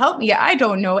 please help me. I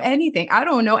don't know anything. I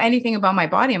don't know anything about my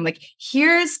body. I'm like,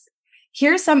 here's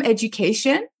some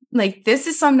education. Like, this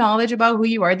is some knowledge about who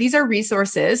you are. These are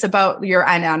resources about your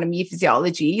anatomy,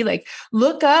 physiology. Like,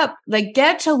 look up, like,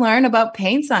 get to learn about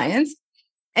pain science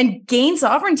and gain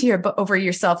sovereignty over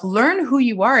yourself. Learn who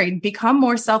you are and become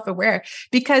more self-aware,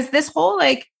 because this whole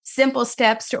like simple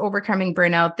steps to overcoming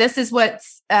burnout, this is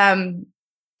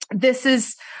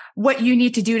what you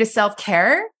need to do to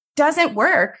self-care, doesn't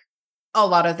work a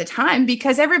lot of the time,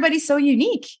 because everybody's so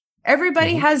unique.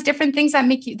 Everybody has different things that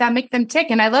make them tick.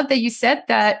 And I love that you said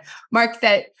that, Mark,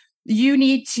 that you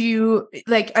need to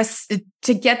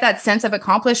to get that sense of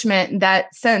accomplishment,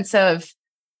 that sense of,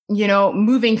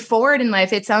 moving forward in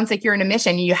life. It sounds like you're in a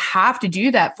mission. You have to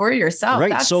do that for yourself. Right.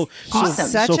 That's awesome.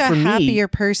 Such a happier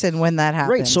person when that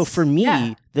happens. Right. So for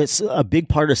me, that's a big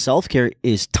part of self-care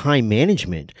is time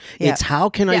management. Yeah. It's how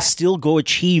can I still go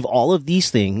achieve all of these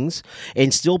things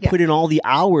and still put in all the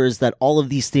hours that all of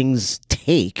these things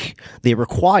they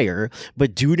require,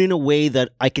 but do it in a way that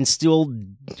I can still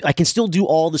do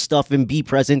all the stuff and be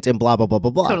present and blah, blah, blah,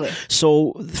 blah, blah. Totally.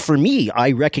 So for me,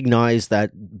 I recognize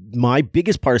that my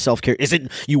biggest part of self-care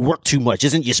isn't you work too much,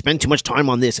 isn't you spend too much time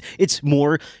on this. It's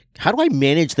more, how do I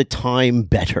manage the time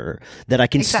better that I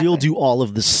can still do all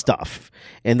of this stuff?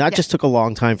 And that just took a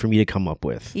long time for me to come up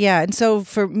with. Yeah. And so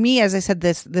for me, as I said,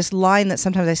 this line that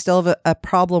sometimes I still have a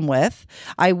problem with,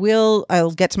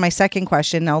 I'll get to my second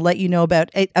question. I'll let you know about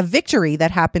a victory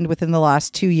that happened within the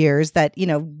last 2 years that,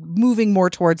 moving more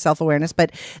towards self-awareness.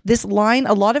 But this line,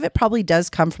 a lot of it probably does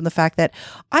come from the fact that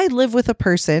I live with a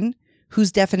person whose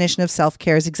definition of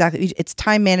self-care is it's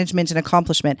time management and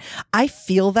accomplishment. I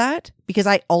feel that because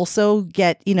I also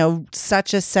get,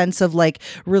 such a sense of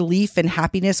relief and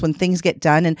happiness when things get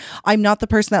done. And I'm not the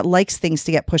person that likes things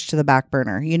to get pushed to the back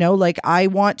burner. I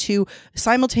want to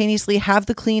simultaneously have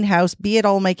the clean house, be at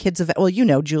all my kids' events.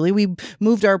 Well, Julie, we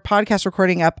moved our podcast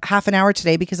recording up half an hour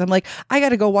today because I'm like, I got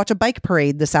to go watch a bike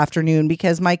parade this afternoon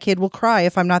because my kid will cry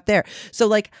if I'm not there.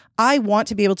 So I want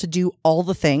to be able to do all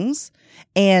the things.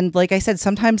 And like I said,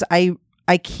 sometimes I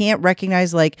can't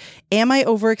recognize, am I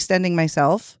overextending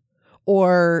myself?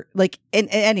 Or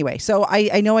anyway, so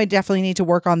I know I definitely need to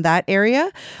work on that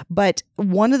area. But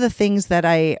one of the things that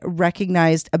I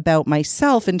recognized about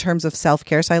myself in terms of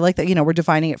self-care, so I like that, we're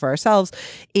defining it for ourselves,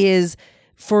 is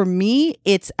for me,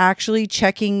 it's actually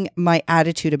checking my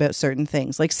attitude about certain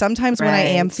things. Sometimes when I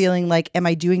am feeling am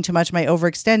I doing too much? Am I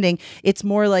overextending? It's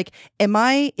more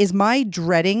is my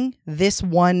dreading this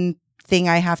one thing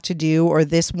I have to do or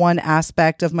this one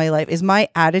aspect of my life? Is my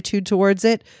attitude towards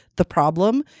it the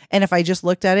problem? And if I just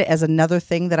looked at it as another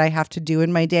thing that I have to do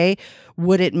in my day,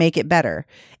 would it make it better?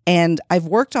 And I've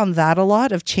worked on that a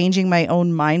lot, of changing my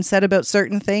own mindset about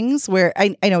certain things, where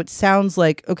I know it sounds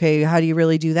like, okay, how do you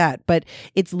really do that? But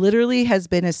it's literally has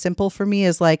been as simple for me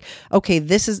as okay,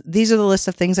 these are the list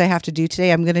of things I have to do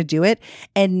today. I'm going to do it,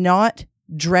 and not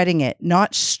dreading it,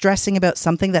 not stressing about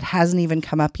something that hasn't even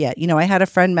come up yet. I had a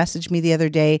friend message me the other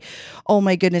day, oh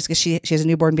my goodness, because she has a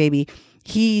newborn baby.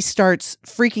 He starts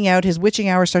freaking out. His witching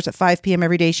hour starts at 5 p.m.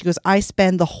 every day. She goes, I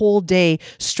spend the whole day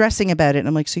stressing about it. And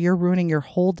I'm like, so you're ruining your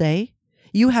whole day?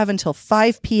 You have until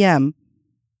 5 p.m.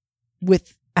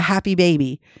 with a happy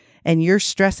baby and you're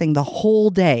stressing the whole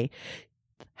day.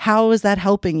 How is that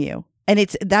helping you? And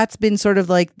that's been sort of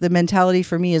the mentality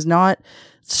for me, is not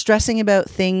stressing about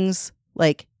things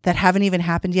that haven't even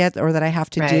happened yet or that I have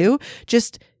to do.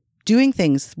 Just doing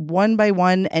things one by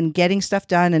one and getting stuff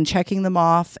done and checking them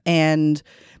off, and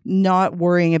not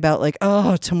worrying about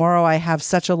oh, tomorrow I have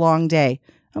such a long day.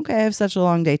 Okay, I have such a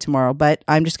long day tomorrow, but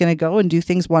I'm just going to go and do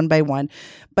things one by one.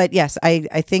 But yes, I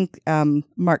think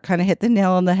Mark kind of hit the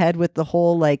nail on the head with the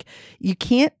whole, you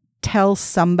can't tell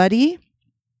somebody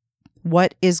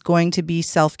what is going to be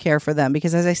self-care for them.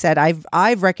 Because as I said,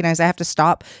 I've recognized I have to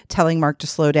stop telling Mark to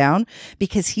slow down,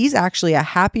 because he's actually a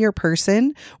happier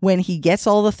person when he gets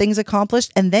all the things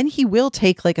accomplished. And then he will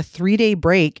take a 3-day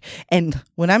break. And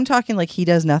when I'm talking he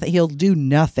does nothing, he'll do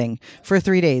nothing for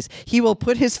 3 days. He will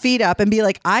put his feet up and be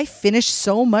like, I finished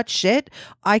so much shit,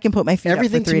 I can put my feet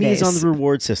Everything up for 3 days. Everything to me is on the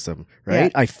reward system,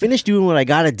 right? Yeah. I finish doing what I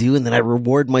got to do, and then I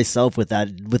reward myself with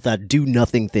that do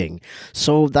nothing thing.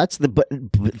 So that's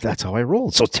that's how I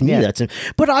roll. So to me, that's it.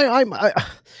 But I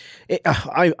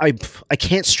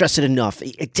can't stress it enough.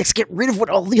 Just get rid of what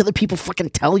all the other people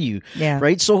fucking tell you. Yeah.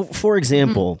 Right. So for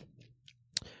example,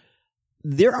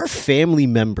 there are family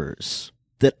members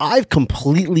that I've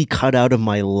completely cut out of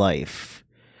my life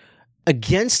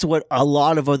against what a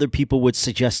lot of other people would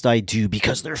suggest I do,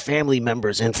 because they're family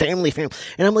members and family. And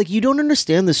I'm like, you don't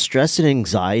understand the stress and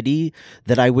anxiety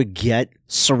that I would get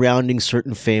surrounding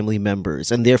certain family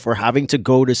members, and therefore having to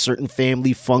go to certain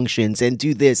family functions and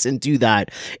do this and do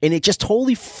that. And it just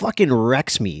totally fucking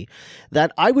wrecks me,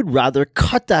 that I would rather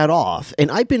cut that off.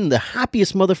 And I've been the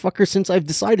happiest motherfucker since I've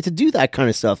decided to do that kind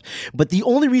of stuff. But the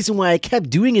only reason why I kept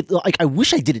doing it, I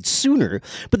wish I did it sooner,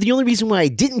 but the only reason why I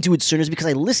didn't do it sooner is because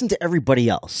I listened to everybody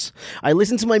else. I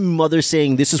listened to my mother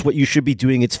saying, this is what you should be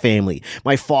doing, it's family.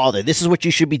 My father, this is what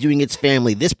you should be doing, it's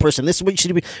family. This person, this is what you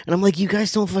should be. And I'm like, you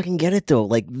guys don't fucking get it though. know,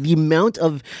 like the amount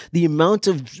of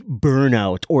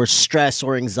burnout or stress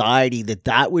or anxiety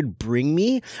that would bring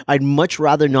me, I'd much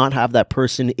rather not have that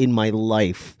person in my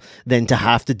life than to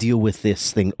have to deal with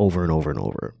this thing over and over and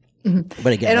over. Mm-hmm.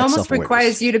 But again, it almost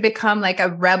requires you to become like a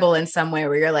rebel in some way,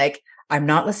 where you're like, I'm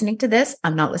not listening to this,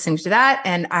 I'm not listening to that,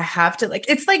 and I have to, like,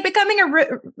 it's like becoming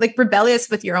rebellious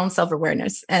with your own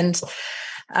self-awareness. And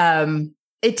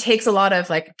it takes a lot of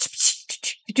like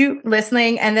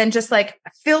listening and then just like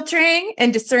filtering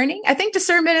and discerning. I think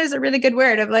discernment is a really good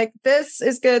word of like, this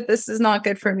is good, this is not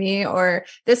good for me, or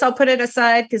this I'll put it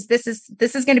aside because this is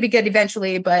going to be good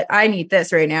eventually, but I need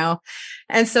this right now.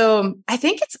 And so I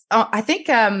think I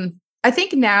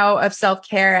think now of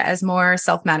self-care as more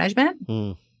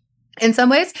self-management. In some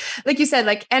ways, like you said,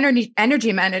 like time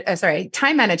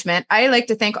management. I like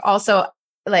to think also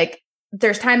like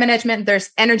there's time management,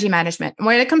 there's energy management.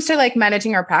 When it comes to like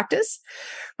managing our practice,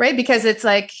 right? Because it's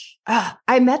like,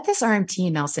 I met this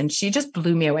RMT, Nelson. She just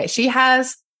blew me away. She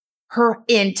has her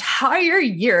entire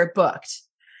year booked.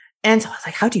 And so I was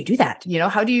like, how do you do that? You know,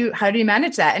 how do you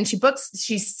manage that? And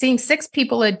she's seeing 6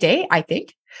 people a day, I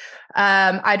think.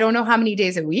 I don't know how many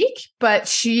days a week, but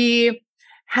she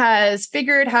has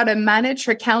figured how to manage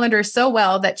her calendar so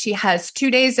well that she has 2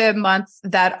 days a month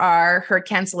that are her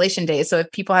cancellation days. So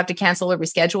if people have to cancel or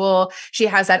reschedule, she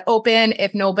has that open.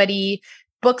 If nobody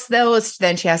books those,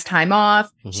 then she has time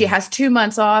off. Mm-hmm. She has 2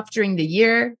 months off during the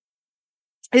year.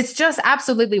 It's just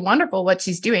absolutely wonderful what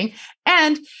she's doing.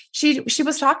 And she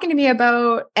was talking to me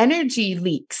about energy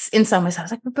leaks in some ways. I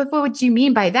was like, but what do you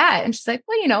mean by that? And she's like,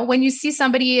 well, you know, when you see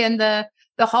somebody in the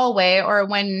hallway, or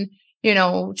when, you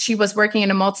know, she was working in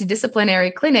a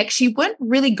multidisciplinary clinic, she wouldn't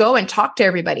really go and talk to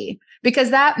everybody, because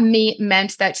that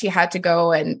meant that she had to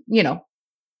go and, you know,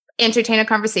 entertain a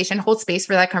conversation, hold space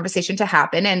for that conversation to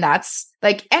happen. And that's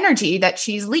like energy that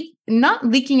she's not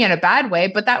leaking in a bad way,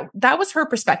 but that was her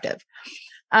perspective.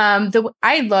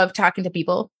 I love talking to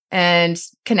people and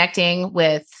connecting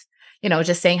with, you know,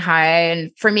 just saying hi.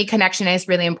 And for me, connection is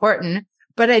really important.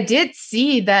 But I did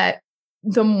see that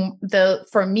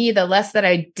for me, the less that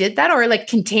I did that, or like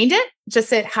contained it, just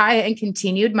said hi and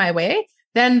continued my way,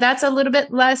 then that's a little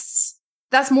bit less,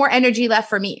 that's more energy left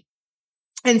for me.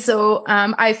 And so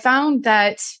I found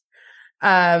that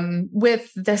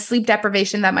with the sleep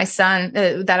deprivation that my son,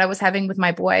 that I was having with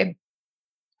my boy,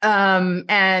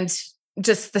 and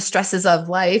just the stresses of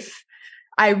life,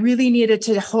 I really needed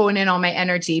to hone in on my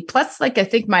energy. Plus, like, I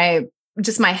think my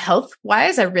health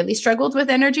wise, I really struggled with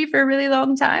energy for a really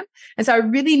long time. And so I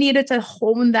really needed to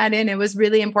hone that in. It was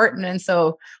really important. And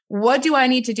so what do I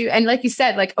need to do? And like you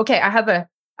said, like, okay, I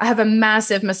have a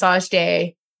massive massage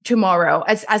day tomorrow,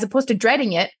 as opposed to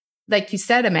dreading it. Like you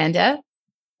said, Amanda,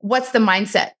 what's the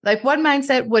mindset? Like, what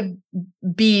mindset would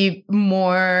be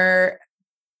more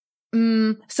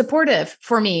supportive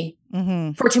for me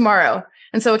for tomorrow?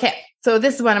 And so, okay, so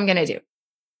this is what I'm going to do.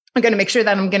 I'm going to make sure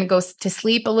that I'm going to go to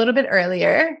sleep a little bit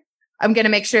earlier. I'm going to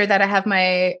make sure that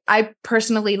I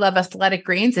personally love Athletic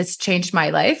Greens. It's changed my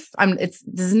life.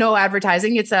 There's no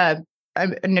advertising. It's a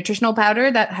nutritional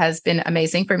powder that has been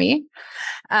amazing for me.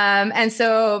 And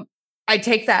so I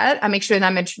take that. I make sure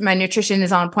that my nutrition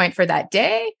is on point for that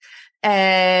day.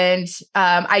 And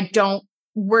I don't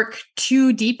work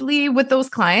too deeply with those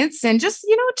clients, and just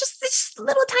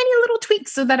little tiny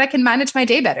tweaks so that I can manage my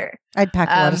day better. I'd pack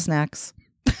a lot of snacks.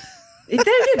 There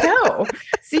you go.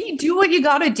 See, do what you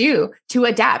got to do to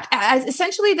adapt.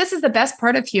 Essentially, this is the best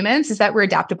part of humans, is that we're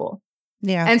adaptable.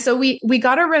 Yeah. And so we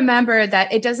got to remember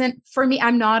that it doesn't, for me,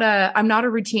 I'm not a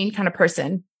routine kind of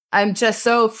person. I'm just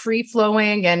so free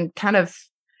flowing and kind of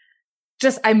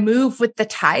I move with the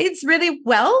tides really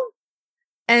well.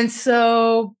 And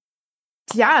so,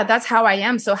 yeah, that's how I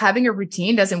am. So having a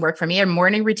routine doesn't work for me. A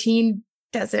morning routine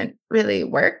doesn't really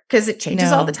work because it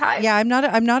changes all the time. Yeah, I'm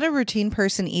not a routine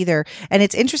person either. And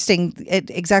it's interesting,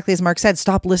 exactly as Mark said,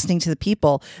 stop listening to the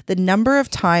people. The number of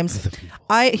times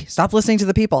I stop listening to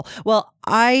the people. Well,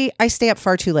 I stay up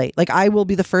far too late. Like, I will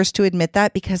be the first to admit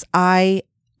that, because I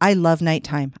love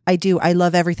nighttime. I do. I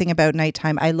love everything about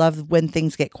nighttime. I love when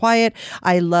things get quiet.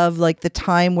 I love like the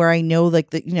time where I know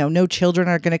no children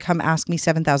are going to come ask me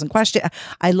 7,000 questions.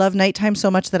 I love nighttime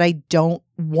so much that I don't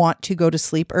want to go to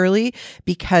sleep early,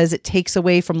 because it takes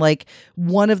away from like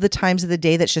one of the times of the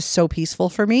day that's just so peaceful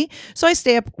for me. So I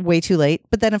stay up way too late.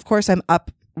 But then of course I'm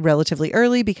up relatively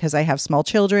early because I have small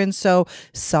children. So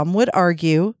some would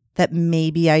argue that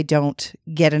maybe I don't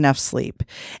get enough sleep.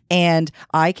 And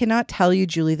I cannot tell you,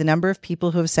 Julie, the number of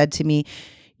people who have said to me,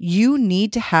 you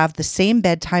need to have the same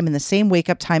bedtime and the same wake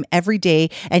up time every day.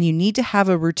 And you need to have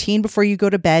a routine before you go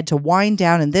to bed to wind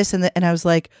down and this and that. And I was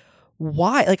like,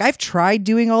 why? Like, I've tried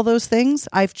doing all those things.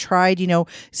 I've tried,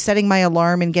 setting my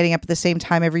alarm and getting up at the same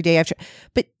time every day.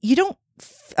 But you don't,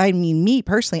 me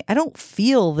personally, I don't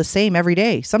feel the same every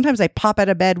day. Sometimes I pop out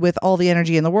of bed with all the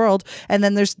energy in the world. And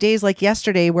then there's days like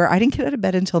yesterday where I didn't get out of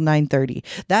bed until 9:30.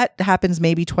 That happens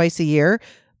maybe twice a year.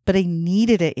 But I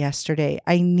needed it yesterday.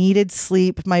 I needed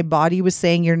sleep. My body was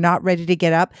saying, you're not ready to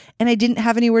get up. And I didn't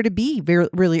have anywhere to be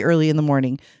really early in the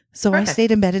morning. So I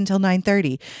stayed in bed until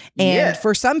 9:30. And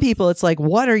for some people, it's like,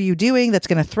 what are you doing that's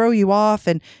going to throw you off?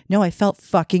 And no, I felt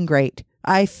fucking great.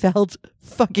 I felt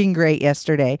fucking great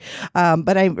yesterday.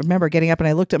 But I remember getting up and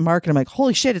I looked at Mark and I'm like,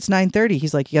 holy shit, it's 9:30.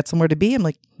 He's like, you got somewhere to be? I'm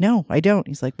like, no, I don't.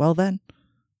 He's like, well then.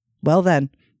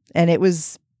 And it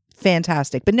was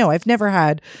fantastic. But no, I've never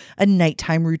had a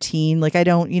nighttime routine. Like, I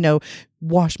don't,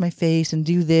 wash my face and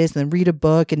do this and then read a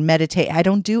book and meditate. I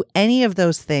don't do any of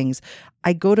those things.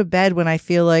 I go to bed when I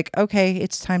feel like, okay,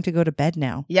 it's time to go to bed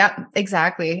now. Yeah,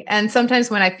 exactly. And sometimes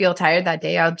when I feel tired that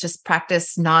day, I'll just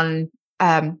practice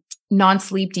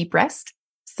non-sleep deep rest.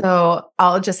 So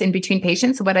I'll just, in between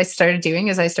patients, what I started doing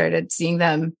is I started seeing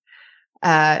them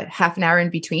half an hour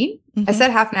in between. Mm-hmm. I said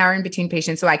half an hour in between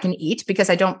patients so I can eat, because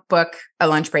I don't book a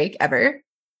lunch break ever.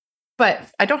 But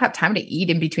I don't have time to eat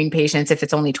in between patients if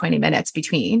it's only 20 minutes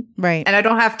between. Right. And I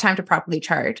don't have time to properly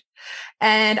chart.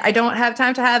 And I don't have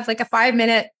time to have like a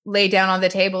 5-minute lay down on the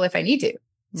table if I need to.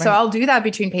 Right. So I'll do that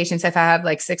between patients. If I have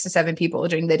like 6 or 7 people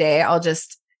during the day, I'll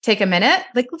just take a minute,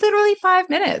 like literally 5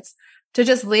 minutes, to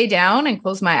just lay down and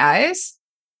close my eyes.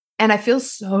 And I feel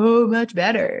so much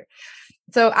better.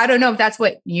 So I don't know if that's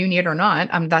what you need or not.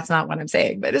 That's not what I'm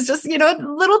saying, but it's just,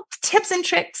 little tips and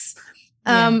tricks.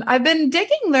 I've been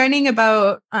learning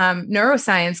about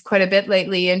neuroscience quite a bit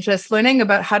lately, and just learning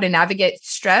about how to navigate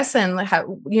stress and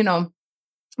how,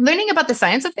 learning about the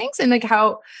science of things and like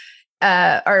how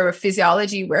our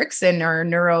physiology works and our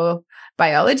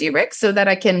neurobiology works, so that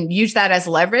I can use that as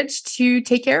leverage to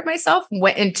take care of myself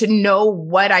and to know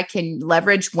what I can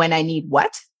leverage when I need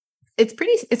what. It's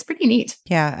pretty neat.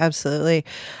 Yeah, absolutely.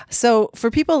 So for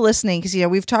people listening, because,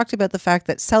 we've talked about the fact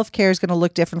that self-care is going to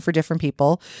look different for different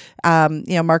people.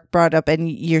 Mark brought up, and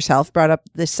yourself brought up,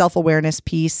 the self-awareness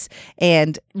piece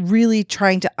and really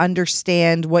trying to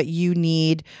understand what you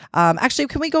need. Actually,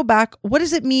 can we go back? What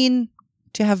does it mean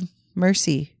to have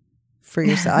mercy for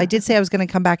yourself? I did say I was going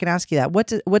to come back and ask you that.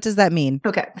 What does that mean?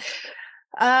 Okay.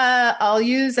 I'll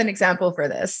use an example for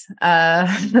this. So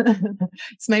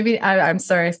maybe I'm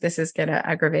sorry if this is going to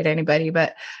aggravate anybody,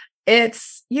 but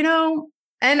it's,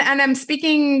 and I'm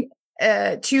speaking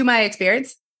to my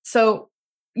experience. So,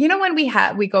 when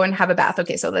we go and have a bath.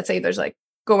 Okay. So let's say there's like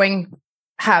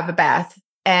have a bath,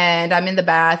 and I'm in the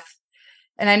bath,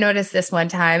 and I noticed this one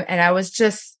time, and I was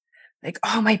just like,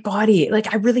 oh, my body,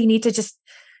 like I really need to just,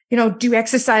 do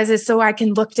exercises so I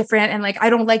can look different. And like, I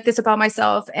don't like this about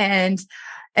myself. And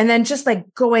then just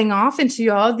like going off into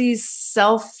all these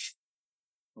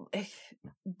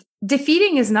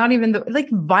defeating is not even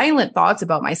violent thoughts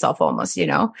about myself almost,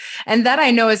 and that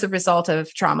I know is a result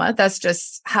of trauma. That's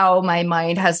just how my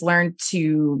mind has learned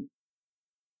to,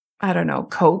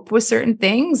 cope with certain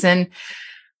things. And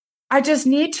I just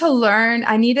needed to learn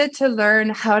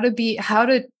how to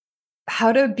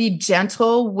be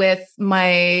gentle with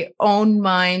my own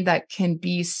mind that can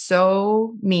be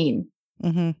so mean.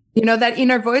 Mm-hmm. That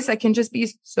inner voice that can just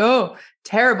be so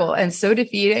terrible and so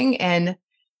defeating and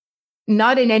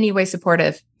not in any way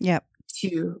supportive. Yep.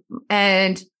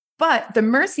 But the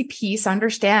mercy piece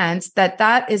understands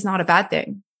that is not a bad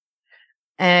thing.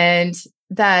 And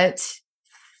that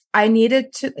I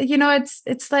needed to,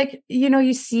 it's like,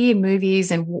 you see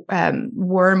movies and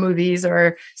war movies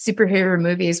or superhero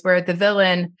movies where the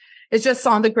villain is just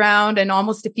on the ground and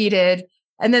almost defeated.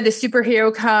 And then the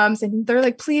superhero comes and they're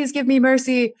like, please give me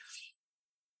mercy.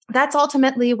 That's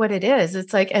ultimately what it is.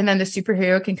 It's like, and then the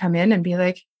superhero can come in and be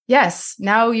like, yes,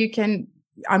 now you can,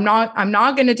 I'm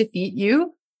not going to defeat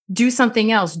you. Do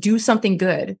something else, do something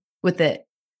good with it,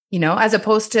 as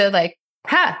opposed to like,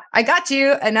 I got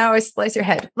you. And now I slice your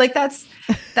head. Like that's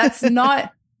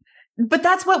not, but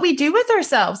that's what we do with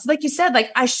ourselves. Like you said,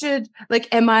 like I should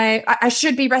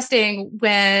be resting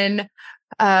when,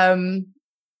 I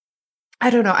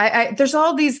don't know.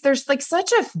 There's like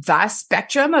such a vast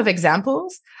spectrum of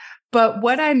examples, but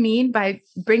what I mean by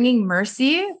bringing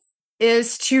mercy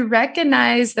is to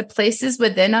recognize the places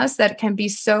within us that can be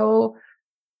so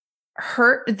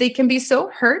hurt. They can be so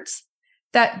hurt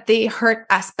that they hurt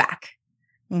us back.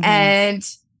 Mm-hmm.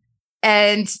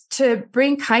 And to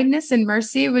bring kindness and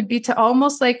mercy would be to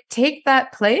almost like take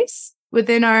that place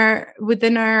within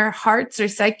our hearts or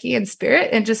psyche and spirit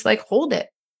and just like hold it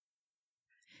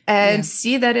and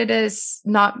see that it is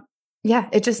not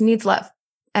it just needs love.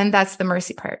 And that's the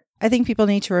mercy part. I think people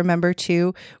need to remember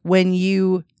too, when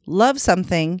you love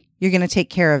something, you're going to take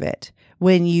care of it.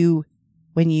 When you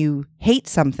hate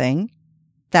something,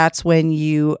 that's when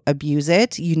you abuse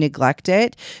it, you neglect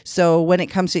it. So when it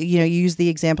comes to, you use the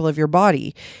example of your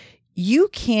body, you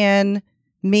can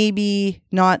maybe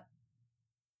not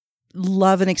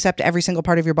love and accept every single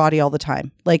part of your body all the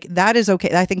time. Like, that is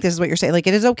okay. I think this is what you're saying. Like,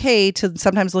 it is okay to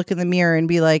sometimes look in the mirror and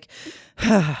be like,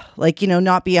 like,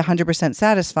 not be 100%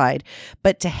 satisfied.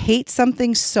 But to hate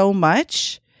something so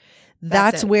much,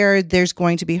 that's where there's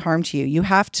going to be harm to you. You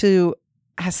have to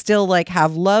still like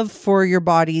have love for your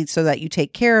body so that you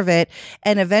take care of it.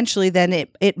 And eventually then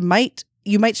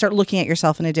you might start looking at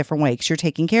yourself in a different way because you're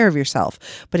taking care of yourself.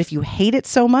 But if you hate it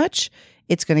so much,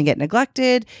 it's going to get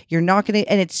neglected. You're not going to,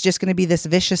 and it's just going to be this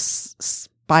vicious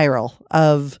spiral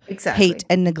of hate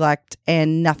and neglect,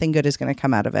 and nothing good is going to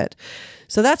come out of it.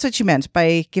 So that's what you meant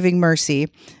by giving mercy.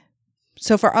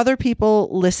 So for other people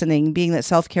listening, being that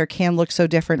self-care can look so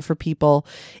different for people,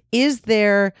 is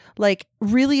there like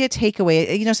really a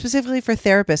takeaway, specifically for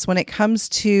therapists when it comes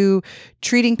to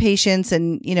treating patients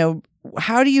and,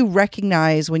 how do you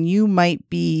recognize when you might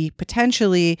be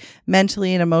potentially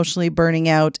mentally and emotionally burning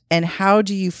out, and how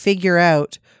do you figure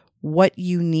out what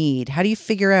you need? How do you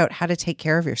figure out how to take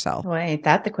care of yourself? Well, ain't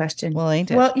that the question? Well,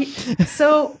 ain't it? Well,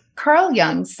 so Carl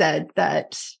Jung said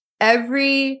that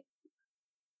every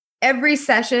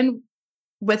session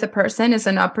with a person is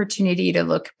an opportunity to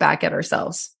look back at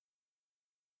ourselves.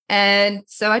 And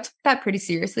so I took that pretty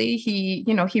seriously. He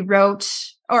wrote,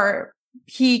 or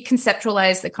he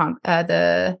conceptualized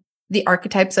the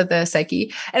archetypes of the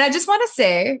psyche. And I just want to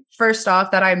say, first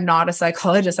off, that I'm not a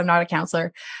psychologist. I'm not a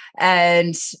counselor.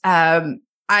 And I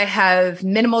have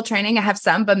minimal training. I have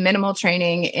some, but minimal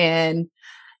training in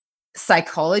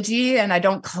psychology. And I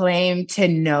don't claim to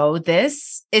know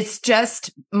this. It's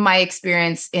just my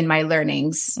experience in my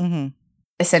learnings,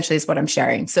 essentially, is what I'm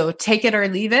sharing. So take it or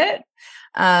leave it.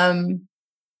 And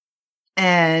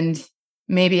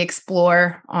maybe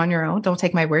explore on your own. Don't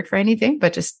take my word for anything,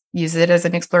 but just use it as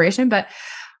an exploration. But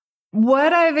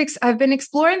what I've been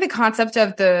exploring the concept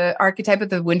of the archetype of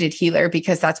the wounded healer,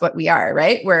 because that's what we are,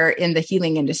 right? We're in the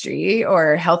healing industry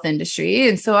or health industry.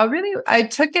 And so I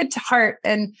took it to heart,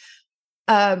 and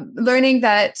learning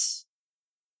that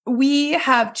we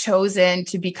have chosen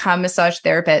to become massage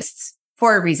therapists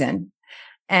for a reason.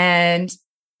 And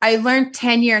I learned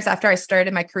 10 years after I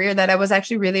started my career that I was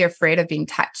actually really afraid of being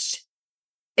touched.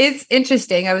 It's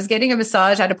interesting. I was getting a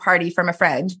massage at a party from a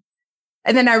friend.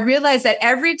 And then I realized that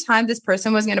every time this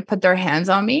person was going to put their hands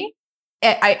on me,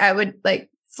 I would like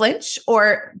flinch,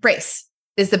 or brace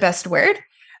is the best word.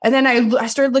 And then I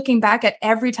started looking back at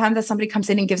every time that somebody comes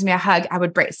in and gives me a hug, I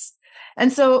would brace.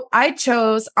 And so I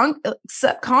chose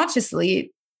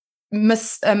subconsciously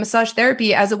massage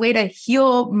therapy as a way to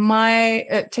heal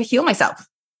myself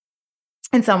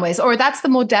in some ways, or that's the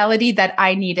modality that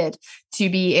I needed to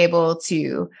be able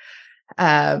to,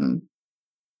 how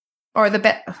can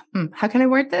I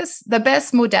word this? The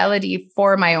best modality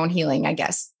for my own healing, I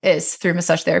guess, is through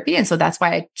massage therapy. And so that's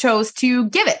why I chose to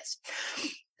give it.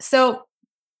 So,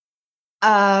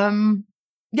 in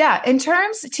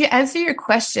terms to answer your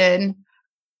question,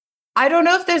 I don't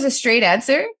know if there's a straight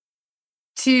answer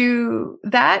to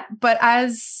that, but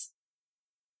as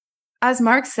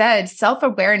Mark said,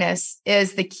 self-awareness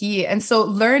is the key. And so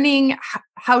learning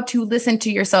how to listen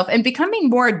to yourself and becoming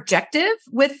more objective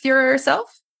with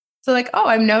yourself. So like, oh,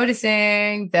 I'm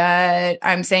noticing that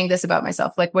I'm saying this about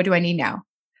myself. Like, what do I need now?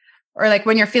 Or like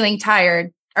when you're feeling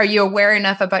tired, are you aware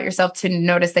enough about yourself to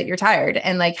notice that you're tired?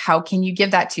 And like, how can you give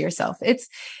that to yourself? It's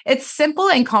simple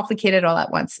and complicated all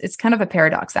at once. It's kind of a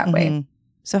paradox that way.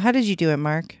 So how did you do it,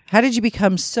 Mark? How did you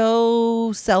become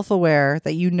so self-aware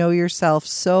that you know yourself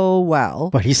so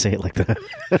well? Why do you say it like that?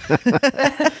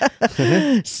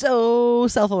 So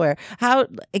self-aware.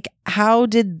 How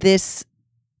did this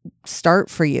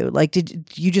start for you? Like, did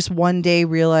you just one day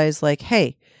realize like,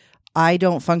 hey, I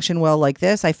don't function well like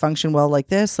this. I function well like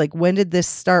this. Like, when did this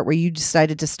start where you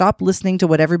decided to stop listening to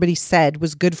what everybody said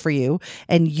was good for you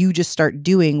and you just start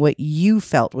doing what you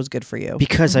felt was good for you?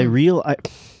 Because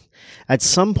at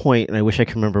some point, and I wish I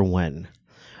could remember when,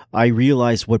 I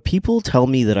realized what people tell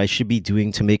me that I should be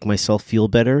doing to make myself feel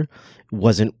better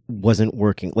wasn't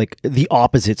working. Like, the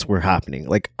opposites were happening.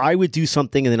 Like, I would do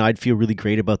something and then I'd feel really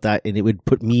great about that and it would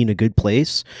put me in a good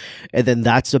place. And then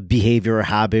that's a behavior or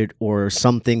habit or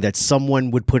something that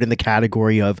someone would put in the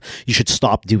category of, you should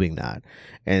stop doing that.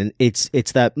 And it's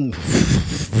that,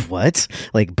 what?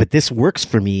 Like, but this works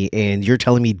for me and you're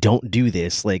telling me don't do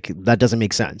this. Like, that doesn't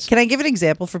make sense. Can I give an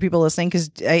example for people listening?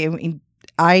 Because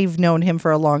I've known him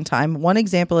for a long time. One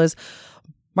example is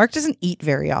Mark doesn't eat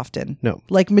very often. No.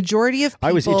 Like majority of people.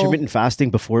 I was intermittent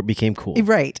fasting before it became cool.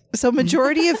 Right. So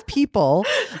majority of people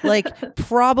like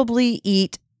probably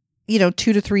eat, 2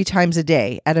 to 3 times a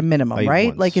day at a minimum, I eat right?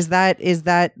 once. Like, is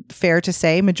that fair to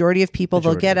say? Majority of people,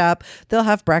 they'll get up, they'll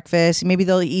have breakfast, maybe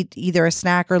they'll eat either a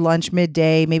snack or lunch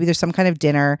midday, maybe there's some kind of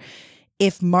dinner.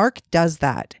 If Mark does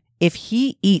that, if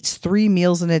he eats 3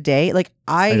 meals in a day, like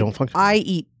I don't function.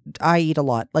 I eat a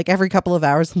lot. Like every couple of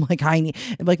hours, I'm like, I need,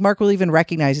 like Mark will even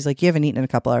recognize, he's like, you haven't eaten in a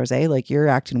couple hours, eh? Like you're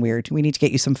acting weird. We need to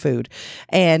get you some food.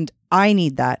 And I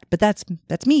need that. But that's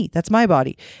me. That's my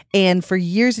body. And for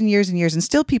years and years and years, and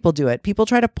still people do it. People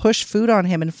try to push food on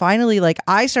him. And finally, like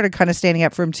I started kind of standing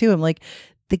up for him too. I'm like,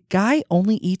 the guy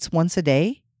only eats once a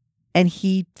day. And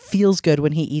he feels good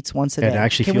when he eats once a day. And I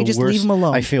actually Can feel we just worse. leave him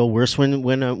alone? I feel worse when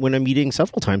I'm eating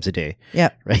several times a day. Yeah.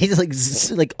 Right.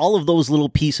 Like all of those little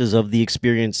pieces of the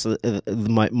experience,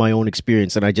 my own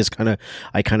experience, and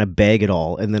I kind of bag it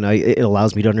all, and then it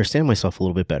allows me to understand myself a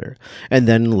little bit better. And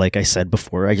then, like I said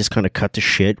before, I just kind of cut to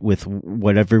shit with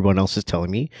what everyone else is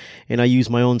telling me, and I use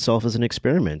my own self as an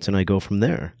experiment, and I go from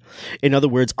there. In other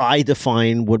words, I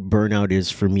define what burnout is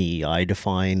for me. I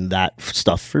define that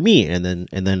stuff for me, and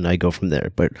then I go from there.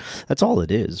 But that's all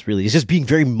it is, really. It's just being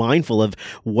very mindful of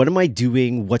what am I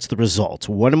doing? What's the result?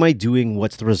 What am I doing?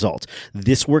 What's the result?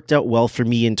 This worked out well for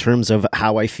me in terms of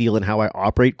how I feel and how I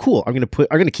operate. Cool. I'm going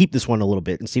to keep this one a little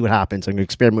bit and see what happens. I'm going to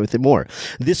experiment with it more.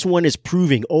 This one is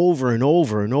proving over and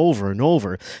over and over and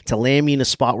over to land me in a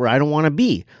spot where I don't want to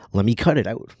be. Let me cut it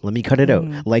out.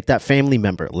 Like that family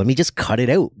member. Let me just cut it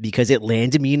out because it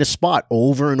landed me in a spot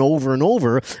over and over and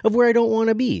over of where I don't want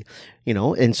to be.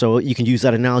 And so you can use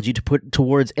that analogy to put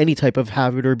towards any type of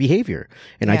habit or behavior.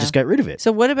 And I just got rid of it.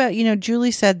 So what about,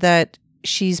 Julie said that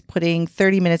she's putting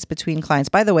 30 minutes between clients.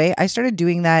 By the way, I started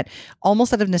doing that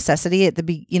almost out of necessity at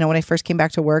when I first came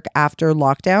back to work after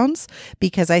lockdowns,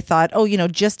 because I thought,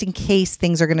 just in case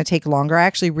things are going to take longer. I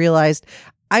actually realized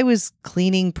I was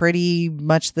cleaning pretty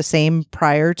much the same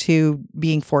prior to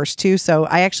being forced to. So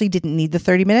I actually didn't need the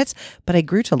 30 minutes, but I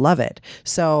grew to love it.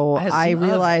 So I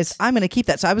realized I'm going to keep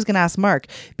that. So I was going to ask Mark,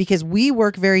 because we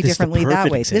work very differently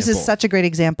that way. So this is such a great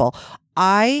example.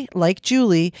 I, like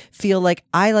Julie, feel like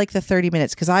I like the 30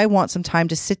 minutes because I want some time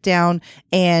to sit down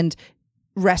and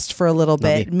rest for a little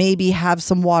bit, maybe have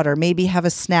some water, maybe have a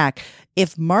snack.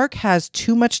 If Mark has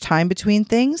too much time between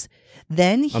things,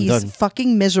 then he's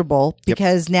fucking miserable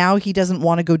because now he doesn't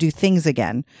want to go do things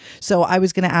again. So I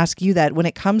was going to ask you that when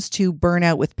it comes to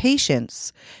burnout with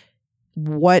patients,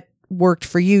 what worked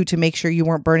for you to make sure you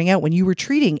weren't burning out when you were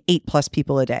treating 8+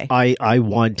 people a day? I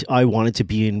wanted to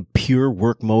be in pure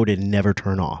work mode and never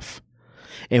turn off.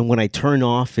 And when I turn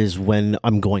off is when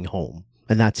I'm going home.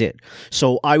 And that's it.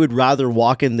 So I would rather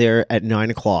walk in there at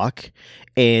 9:00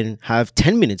 and have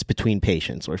 10 minutes between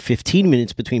patients or 15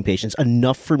 minutes between patients,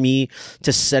 enough for me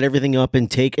to set everything up and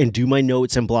do my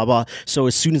notes and blah, blah. So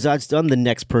as soon as that's done, the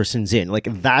next person's in. Like,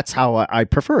 that's how I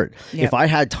prefer it. Yep. If I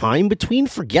had time between,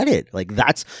 forget it. Like,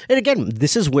 and again,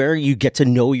 this is where you get to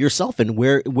know yourself and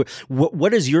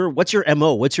what's your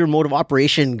MO? What's your mode of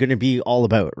operation going to be all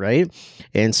about, right?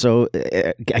 And so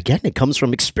again, it comes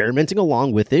from experimenting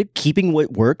along with it, keeping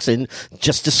what works and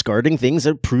just discarding things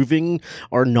that proving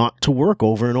are not to work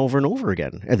over and over and over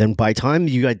again. And then by the time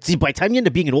you end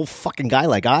up being an old fucking guy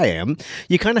like I am,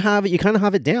 you kind of have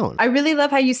it down. I really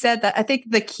love how you said that. I think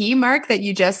the key, Mark, that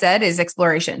you just said is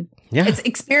exploration. Yeah. It's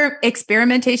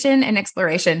experimentation and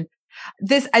exploration.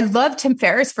 I love Tim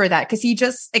Ferriss for that, because he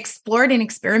just explored and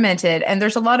experimented. And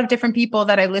there's a lot of different people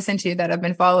that I listen to that I've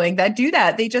been following that do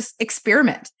that. They just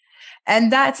experiment.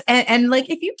 And and like,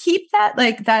 if you keep that,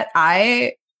 like that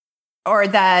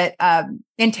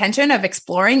intention of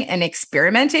exploring and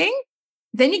experimenting,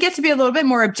 then you get to be a little bit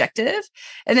more objective.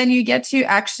 And then you get to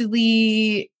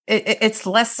actually, it's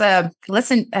less,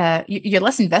 you're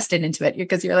less invested into it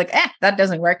because you're like, that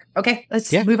doesn't work. Okay,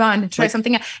 let's move on and try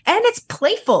something else. And it's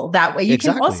playful that way. You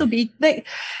can also be like,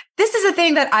 this is a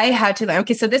thing that I had to learn.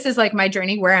 Okay, so this is like my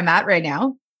journey where I'm at right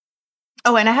now.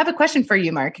 Oh, and I have a question for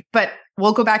you, Mark, but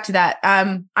we'll go back to that.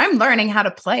 I'm learning how to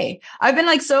play. I've been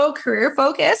like so career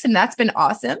focused, and that's been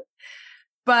awesome.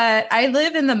 But I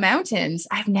live in the mountains.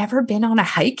 I've never been on a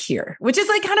hike here, which is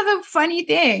like kind of a funny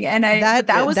thing. And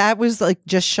that was like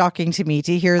just shocking to me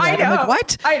to hear that. I'm like,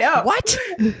 what? I know. What?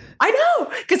 I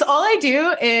know. Because all I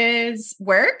do is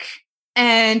work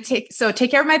and take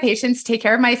care of my patients, take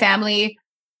care of my family,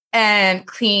 and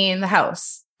clean the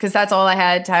house, because that's all I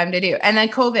had time to do. And then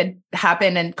COVID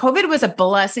happened, and COVID was a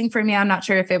blessing for me. I'm not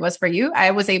sure if it was for you. I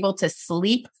was able to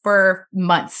sleep for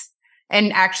months.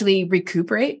 and actually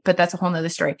recuperate. But that's a whole nother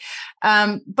story.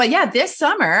 But yeah, this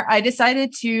summer I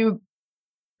decided to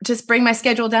just bring my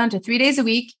schedule down to 3 days a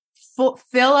week,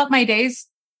 fill up my days.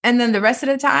 And then the rest of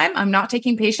the time I'm not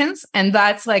taking patients. And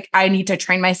that's like, I need to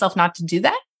train myself not to do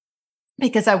that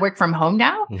because I work from home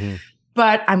now. Mm-hmm.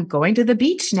 But I'm going to the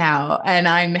beach now and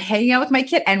I'm hanging out with my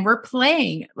kid and we're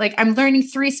playing. Like I'm learning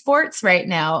 3 sports right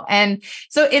now. And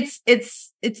so it's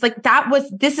like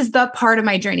this is the part of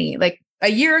my journey. Like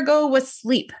a year ago was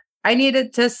sleep. I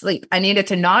needed to sleep. I needed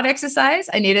to not exercise.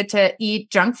 I needed to eat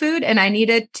junk food and I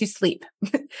needed to sleep.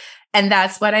 And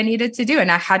that's what I needed to do. And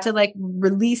I had to like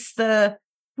release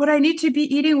what I need to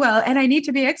be eating well and I need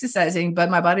to be exercising. But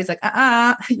my body's like,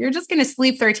 you're just going to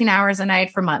sleep 13 hours a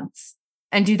night for months.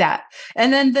 And do that.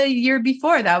 And then the year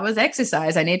before that was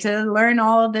exercise. I need to learn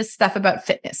all of this stuff about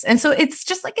fitness. And so it's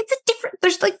just like,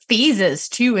 there's like phases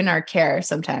too in our care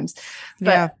sometimes,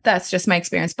 but that's just my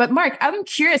experience. But Mark, I'm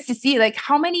curious to see like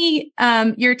how many,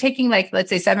 you're taking like, let's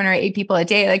say 7 or 8 people a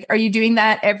day. Like, are you doing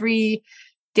that every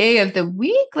day of the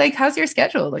week? Like, how's your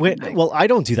schedule looking like? Well, I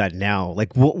don't do that now.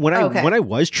 Like when I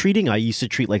was treating, I used to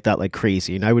treat like that like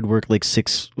crazy, and I would work like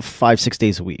 5-6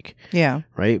 days a week. Yeah,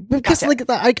 right. Because like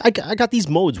I got these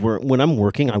modes where when I'm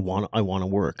working, I want to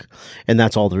work, and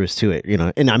that's all there is to it, you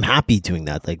know. And I'm happy doing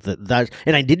that. Like that,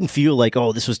 and I didn't feel like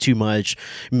this was too much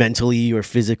mentally or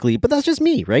physically. But that's just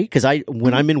me, right? Because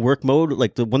when I'm in work mode,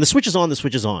 like when the switch is on, the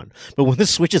switch is on. But when the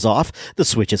switch is off, the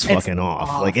switch is fucking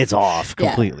off. Like it's off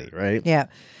completely, right? Yeah.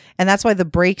 And that's why the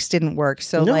breaks didn't work.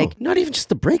 So not even just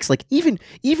the breaks. Like even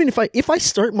if I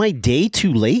start my day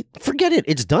too late, forget it.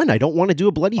 It's done. I don't want to do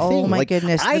a bloody thing. Oh my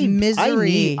goodness, the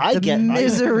misery.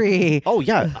 Misery. Oh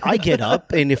yeah, I get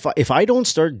up, and if I don't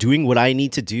start doing what I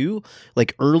need to do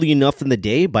like early enough in the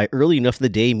day, by early enough in the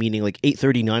day meaning like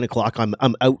 8:30, 9 o'clock, I'm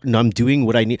out and I'm doing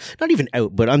what I need. Not even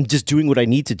out, but I'm just doing what I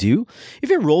need to do.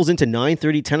 If it rolls into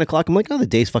 9:30, 10 o'clock, I'm like, the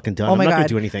day's fucking done. Oh my I'm not God. gonna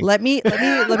do anything. Let me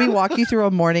walk you through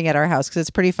a morning at our house because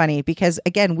it's pretty funny. Because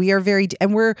again, we are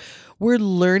we're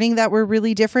learning that we're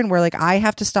really different. We're like, I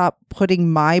have to stop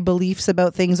putting my beliefs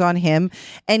about things on him.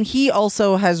 And he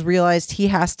also has realized he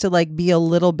has to like be a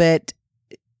little bit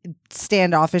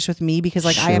standoffish with me because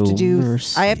like I have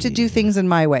to do things in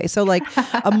my way. So like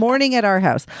a morning at our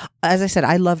house, as I said,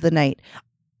 I love the night,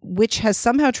 which has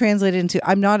somehow translated into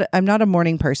I'm not a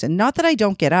morning person. Not that I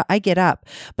don't get up. I get up,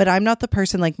 but I'm not the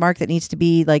person like Mark that needs to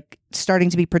be like starting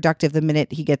to be productive the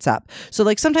minute he gets up. So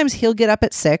like sometimes he'll get up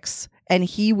at 6 and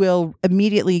he will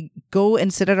immediately go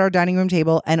and sit at our dining room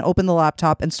table and open the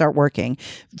laptop and start working.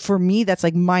 For me, that's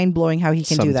like mind blowing how he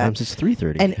can do that. Sometimes it's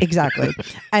 3:30. And exactly.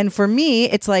 And for me,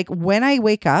 it's like when I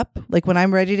wake up, like when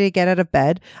I'm ready to get out of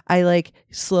bed, I like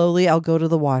slowly, I'll go to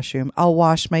the washroom. I'll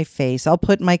wash my face. I'll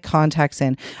put my contacts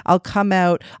in. I'll come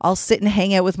out. I'll sit and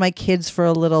hang out with my kids for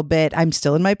a little bit. I'm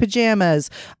still in my pajamas.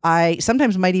 I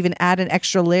sometimes might even add an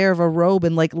extra layer of a robe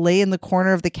and like lay in the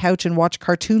corner of the couch and watch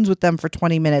cartoons with them for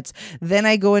 20 minutes. Then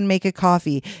I go and make a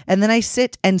coffee, and then I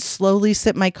sit and slowly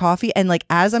sip my coffee. And like,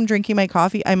 as I'm drinking my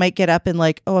coffee, I might get up and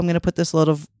like, I'm going to put this load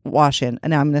of wash in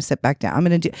and now I'm going to sit back down. I'm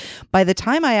going to do, by the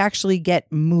time I actually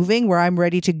get moving where I'm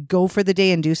ready to go for the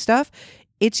day and do stuff,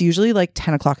 it's usually like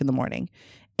 10 o'clock in the morning.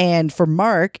 And for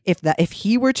Mark, if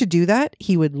he were to do that,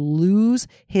 he would lose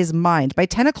his mind. By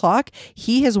 10 o'clock,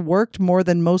 he has worked more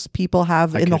than most people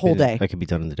have in the whole day. I could be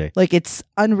done in the day. Like it's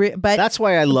unreal. But that's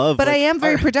why I love. But like, I am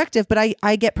very productive. But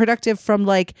I get productive from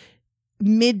like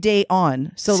midday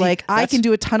on. So like I can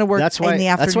do a ton of work in the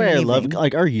afternoon. That's why I love,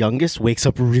 like, our youngest wakes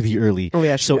up really early. Oh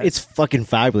yeah, so it's fucking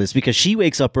fabulous because she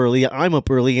wakes up early, I'm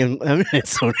up early, and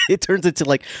so it turns into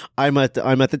like I'm at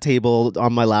the table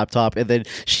on my laptop, and then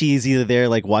she's either there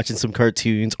like watching some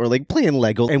cartoons or like playing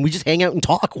Lego, and we just hang out and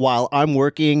talk while I'm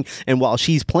working and while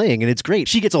she's playing, and it's great.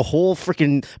 She gets a whole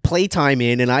freaking playtime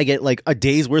in, and I get like a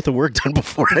day's worth of work done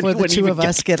before the two of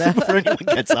us get up. Before anyone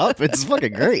gets up. It's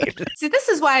fucking great. See, this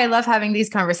is why I love having these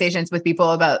conversations with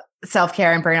people about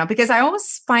self-care and burnout, because I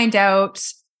always find out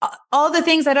all the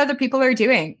things that other people are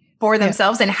doing for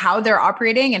themselves and how they're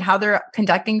operating and how they're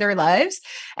conducting their lives.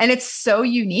 And it's so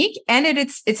unique and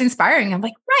it's inspiring. I'm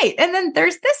like, right. And then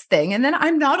there's this thing. And then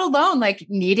I'm not alone, like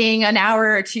needing an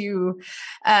hour or two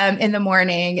in the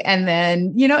morning. And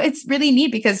then, it's really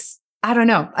neat because I don't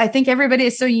know. I think everybody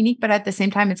is so unique, but at the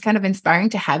same time, it's kind of inspiring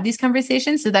to have these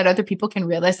conversations so that other people can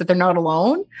realize that they're not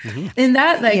alone in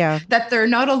that, that they're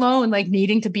not alone, like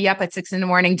needing to be up at 6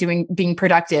 a.m. being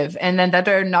productive. And then that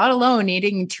they're not alone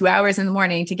needing 2 hours in the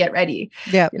morning to get ready.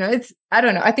 Yeah. I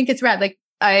don't know. I think it's rad. Like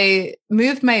I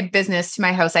moved my business to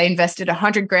my house. I invested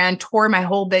 $100,000, tore my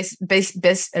whole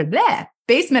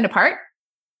basement apart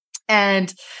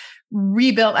and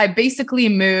rebuilt. I basically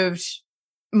moved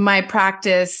my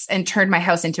practice and turned my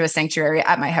house into a sanctuary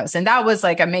at my house. And that was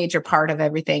like a major part of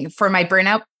everything. For my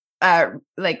burnout,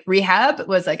 like rehab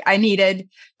was like, I needed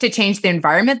to change the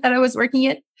environment that I was working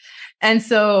in. And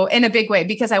so in a big way,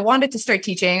 because I wanted to start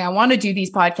teaching, I want to do these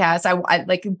podcasts. I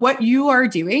like what you are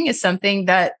doing is something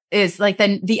that is like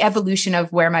the evolution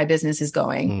of where my business is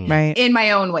going, right, in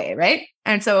my own way. Right.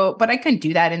 And so, but I couldn't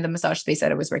do that in the massage space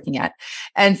that I was working at.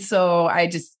 And so I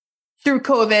just, through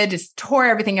COVID, just tore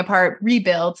everything apart,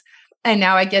 rebuilt. And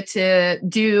now I get to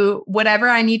do whatever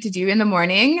I need to do in the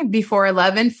morning before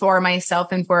 11 for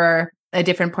myself and for a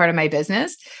different part of my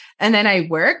business. And then I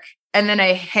work. And then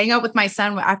I hang out with my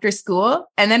son after school,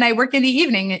 and then I work in the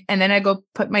evening, and then I go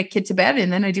put my kid to bed,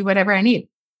 and then I do whatever I need.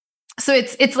 So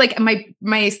it's like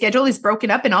my schedule is broken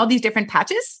up in all these different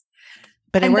patches.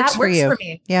 But it works for you. For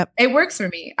me. Yep. It works for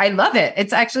me. I love it.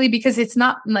 It's actually because it's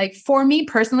not like, for me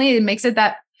personally, it makes it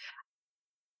that,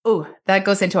 that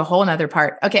goes into a whole nother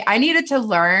part. Okay. I needed to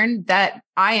learn that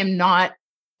I am not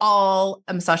all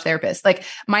a massage therapist. Like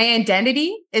my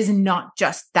identity is not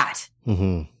just that.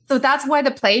 Mm-hmm. So that's why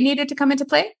the play needed to come into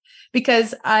play,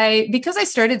 because I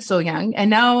started so young, and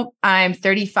now I'm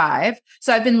 35.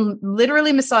 So I've been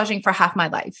literally massaging for half my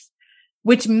life,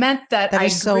 which meant that I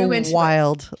is so grew into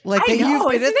wild. Like I know,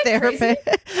 you've been a therapist.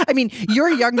 I mean,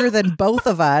 you're younger than both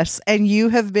of us, and you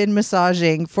have been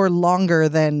massaging for longer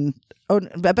than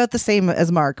about the same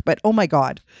as Mark. But oh my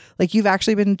God, like you've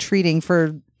actually been treating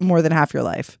for more than half your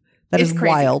life. That is crazy.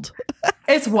 Wild.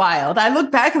 It's wild. I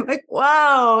look back, I'm like,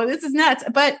 wow, this is nuts.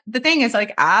 But the thing is,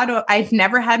 like, I've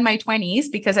never had my 20s,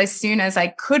 because as soon as I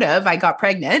could have, I got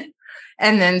pregnant.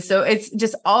 And then, so it's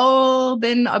just all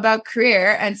been about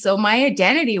career. And so my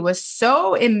identity was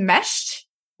so enmeshed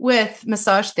with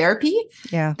massage therapy,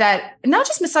 that not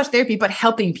just massage therapy, but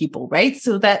helping people. Right.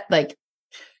 So that like,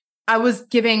 I was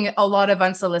giving a lot of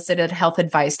unsolicited health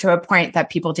advice to a point that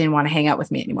people didn't want to hang out with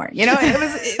me anymore. You know, it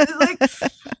was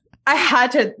like, I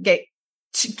had to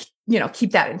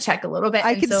keep that in check a little bit.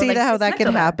 I can see how that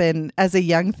can happen as a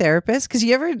young therapist. Because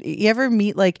you ever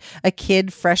meet like a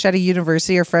kid fresh out of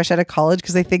university or fresh out of college,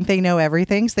 because they think they know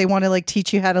everything, so they want to like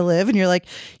teach you how to live, and you're like,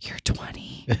 you're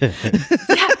 20.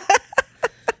 Yeah.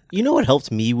 You know what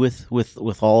helped me with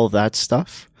all of that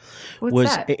stuff?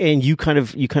 What's that? And you kind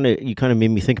of made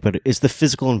me think about it, is the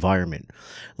physical environment.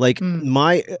 Like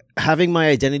having my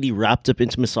identity wrapped up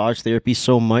into massage therapy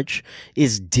so much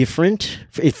is different.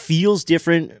 It feels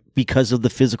different because of the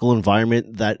physical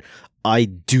environment that I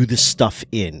do the stuff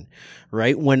in,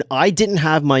 right? When I didn't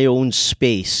have my own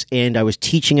space and I was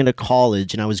teaching in a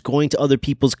college and I was going to other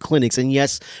people's clinics, and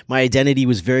yes, my identity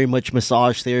was very much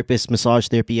massage therapist, massage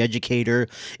therapy educator,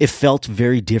 it felt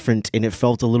very different and it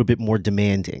felt a little bit more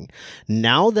demanding.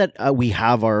 Now that we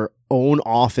have our own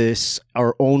office,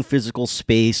 our own physical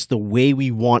space, the way we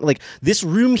want, like this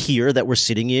room here that we're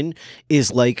sitting in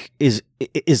is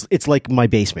it's like my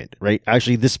basement, right?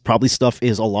 Actually, this probably stuff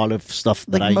is a lot of stuff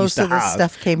that like I used to have. Most of the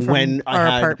stuff came from our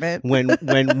apartment.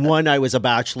 when I was a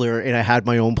bachelor and I had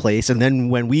my own place, and then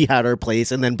when we had our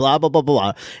place, and then blah blah blah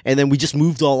blah, and then we just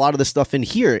moved a lot of the stuff in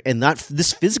here, and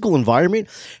this physical environment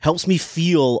helps me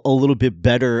feel a little bit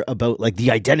better about like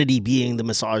the identity being the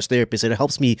massage therapist. It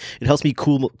helps me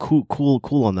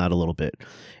cool on that a little bit.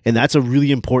 And that's a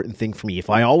really important thing for me. If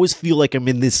I always feel like I'm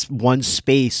in this one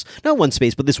space, not one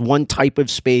space, but this one type of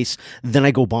space, then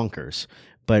I go bonkers.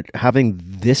 But having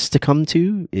this to come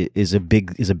to is a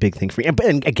big thing for me.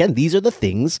 And again, these are the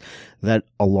things that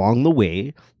along the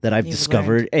way that I've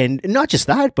discovered, and not just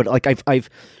that, but like I've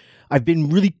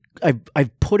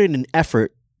put in an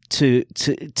effort to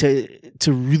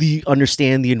really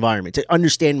understand the environment, to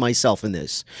understand myself in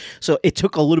this. So it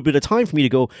took a little bit of time for me to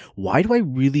go, why do I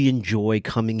really enjoy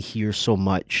coming here so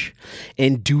much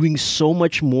and doing so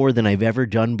much more than I've ever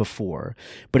done before?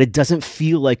 But it doesn't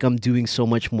feel like I'm doing so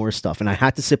much more stuff. And I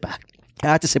had to sit back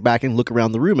and look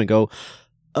around the room and go,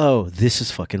 oh, this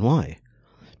is fucking why.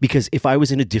 Because if I was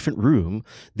in a different room,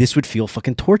 this would feel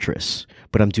fucking torturous.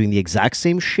 But I'm doing the exact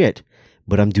same shit,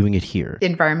 but I'm doing it here. The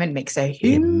environment makes a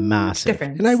huge massive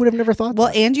difference. And I would have never thought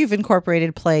that. And you've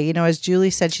incorporated play. You know, as Julie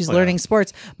said, she's learning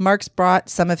sports. Mark's brought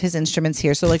some of his instruments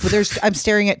here. So like I'm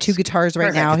staring at 2 guitars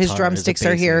right now. His drumsticks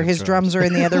are here. His drums are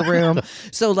in the other room.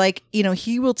 So like, you know,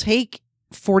 he will take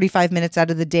 45 minutes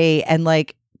out of the day and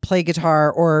like play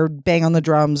guitar or bang on the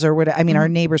drums or whatever. I mean, our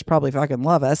neighbors probably fucking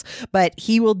love us, but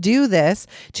he will do this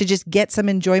to just get some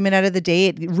enjoyment out of the day.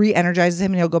 It re-energizes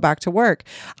him and he'll go back to work.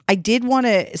 I did want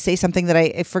to say something that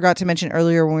I forgot to mention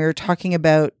earlier when we were talking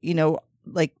about, you know,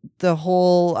 like the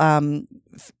whole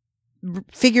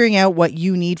figuring out what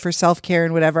you need for self-care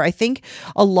and whatever. I think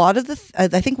a lot of I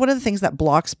think one of the things that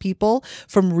blocks people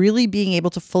from really being able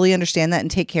to fully understand that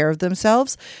and take care of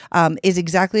themselves is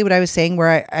exactly what I was saying,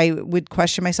 where I would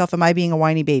question myself, am I being a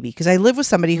whiny baby? Because I live with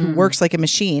somebody who works like a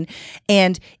machine,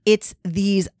 and it's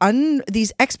these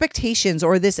expectations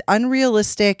or this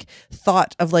unrealistic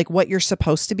thought of like what you're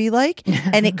supposed to be like,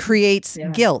 and it creates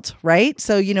guilt, right?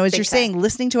 So, you know, as you're saying,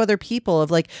 listening to other people of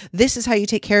like, this is how you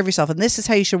take care of yourself, and this is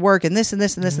how you should work, and this and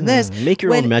this and this and this. Make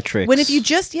your own metrics. When if you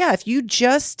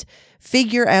just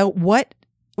figure out what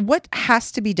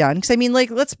has to be done, because I mean, like,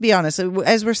 let's be honest,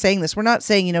 as we're saying this, we're not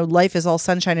saying, you know, life is all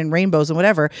sunshine and rainbows and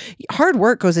whatever. Hard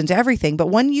work goes into everything, but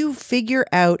when you figure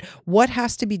out what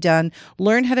has to be done,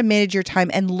 learn how to manage your time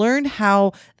and learn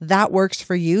how that works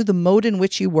for you, the mode in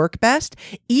which you work best,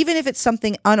 even if it's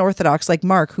something unorthodox like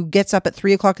Mark, who gets up at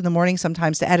 3:00 in the morning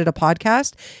sometimes to edit a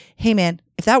podcast. Hey man,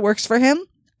 if that works for him,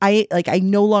 I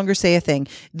no longer say a thing.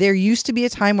 There used to be a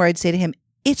time where I'd say to him,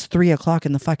 it's 3:00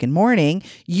 in the fucking morning.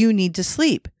 You need to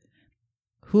sleep.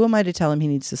 Who am I to tell him he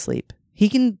needs to sleep? He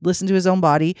can listen to his own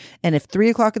body. And if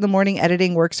 3:00 in the morning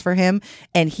editing works for him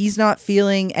and he's not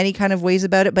feeling any kind of ways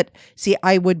about it, but see,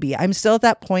 I'm still at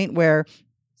that point where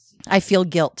I feel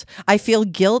guilt. I feel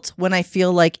guilt when I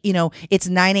feel like, you know, it's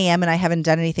 9 a.m. and I haven't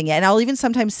done anything yet. And I'll even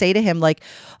sometimes say to him like,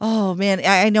 oh man,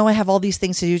 I know I have all these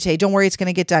things to do today. Don't worry, it's going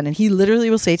to get done. And he literally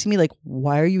will say to me like,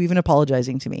 why are you even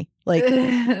apologizing to me? Like,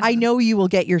 I know you will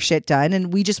get your shit done,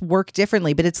 and we just work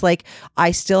differently. But it's like,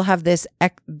 I still have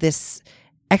this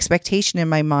expectation in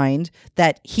my mind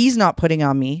that he's not putting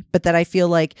on me, but that I feel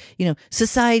like, you know,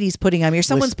 society's putting on me or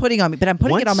someone's putting on me, but I'm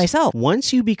putting it on myself.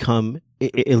 Once you become,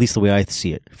 at least the way I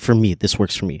see it, for me, this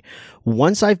works for me.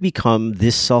 Once I've become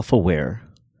this self-aware,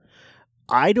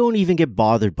 I don't even get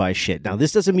bothered by shit. Now,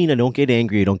 this doesn't mean I don't get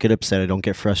angry, I don't get upset, I don't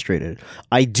get frustrated.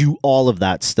 I do all of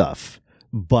that stuff,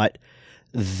 but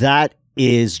that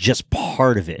is just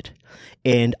part of it.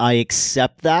 And I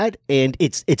accept that, and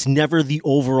it's never the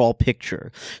overall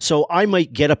picture. So I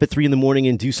might get up at 3 a.m.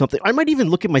 and do something. I might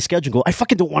even look at my schedule and go, I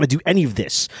fucking don't want to do any of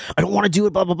this. I don't want to do it,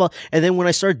 blah, blah, blah. And then when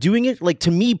I start doing it, like, to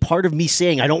me, part of me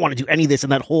saying I don't want to do any of this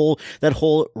and that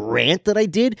whole rant that I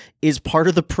did is part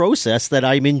of the process that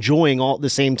I'm enjoying all at the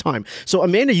same time. So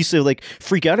Amanda used to like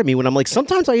freak out at me when I'm like,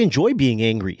 sometimes I enjoy being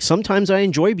angry. Sometimes I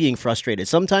enjoy being frustrated.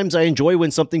 Sometimes I enjoy when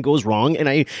something goes wrong and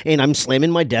I'm slamming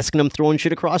my desk and I'm throwing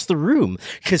shit across the room.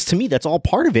 Because to me, that's all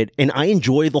part of it, and I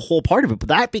enjoy the whole part of it. But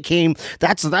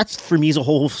that's for me is a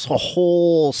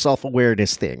whole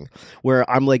self-awareness thing where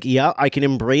I'm like, yeah, I can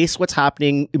embrace what's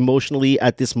happening emotionally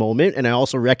at this moment, and I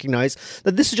also recognize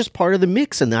that this is just part of the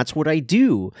mix, and that's what I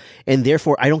do, and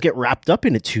therefore I don't get wrapped up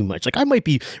in it too much. Like, I might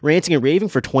be ranting and raving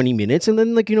for 20 minutes, and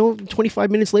then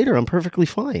 25 minutes later, I'm perfectly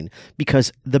fine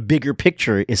because the bigger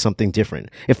picture is something different.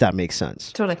 If that makes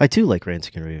sense. Totally. I do like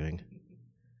ranting and raving.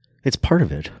 It's part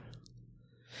of it.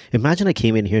 Imagine I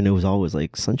came in here and it was always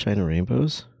like sunshine and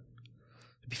rainbows.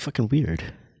 It'd be fucking weird.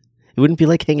 It wouldn't be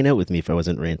like hanging out with me if I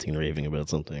wasn't ranting and raving about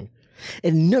something.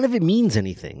 And none of it means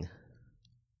anything.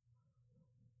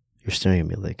 You're staring at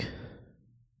me like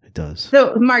it does.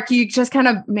 So, Mark, you just kind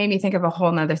of made me think of a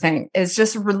whole nother thing. Is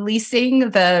just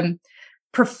releasing the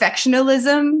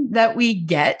perfectionism that we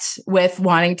get with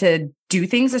wanting to do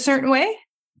things a certain way.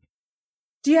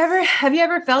 Have you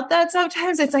ever felt that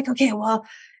sometimes? It's like, okay, well,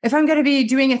 if I'm going to be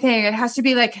doing a thing, it has to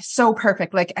be like so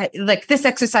perfect. Like this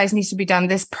exercise needs to be done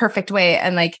this perfect way.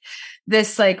 And like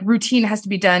this like routine has to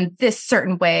be done this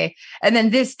certain way. And then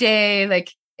this day,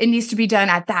 like it needs to be done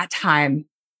at that time.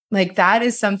 Like that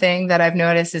is something that I've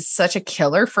noticed is such a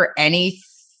killer for any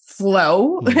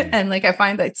flow. Mm-hmm. And like, I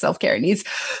find that self-care needs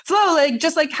flow, like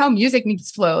just like how music needs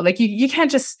flow. Like you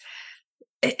can't just,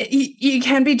 you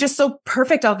can't be just so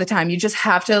perfect all the time. You just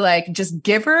have to like, just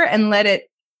give her and let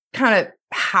it kind of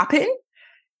happen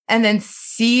and then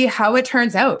see how it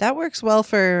turns out. That works well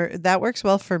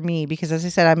for me because, as I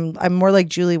said, I'm more like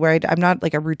Julie, where I'm not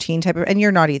like a routine type of, and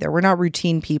you're not either. We're not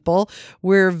routine people.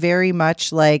 We're very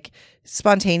much like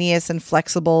spontaneous and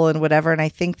flexible and whatever. And I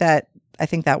think that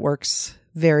works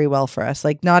very well for us.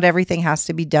 Like, not everything has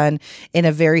to be done in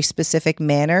a very specific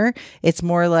manner. It's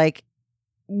more like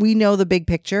we know the big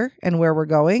picture and where we're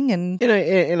going, and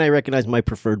I recognize my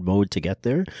preferred mode to get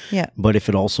there. Yeah. But if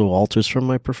it also alters from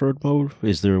my preferred mode,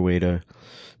 is there a way to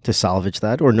salvage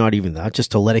that, or not even that,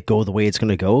 just to let it go the way it's going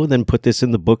to go, then put this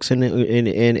in the books and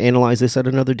analyze this at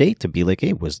another date to be like,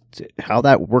 hey, how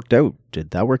that worked out?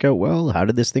 Did that work out well? How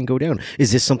did this thing go down?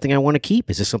 Is this something I want to keep?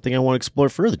 Is this something I want to explore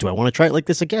further? Do I want to try it like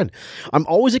this again? I'm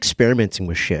always experimenting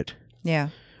with shit. Yeah.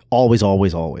 Always,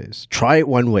 always, always. Try it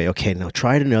one way. Okay, now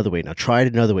try it another way. Now try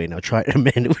it another way. Now try it.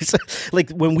 Man, it was like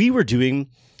when we were doing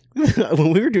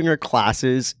when we were doing our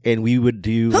classes and we would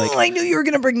do like, oh, I knew you were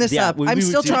going to bring this up. I'm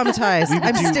still traumatized.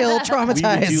 I'm still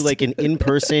traumatized. We would do like an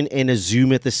in-person and a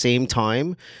Zoom at the same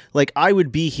time. Like I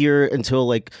would be here until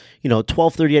like,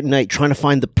 12:30 at night trying to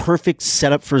find the perfect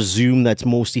setup for Zoom that's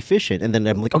most efficient. And then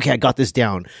I'm like, okay, I got this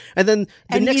down. And then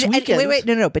the next weekend. Wait,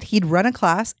 no. But he'd run a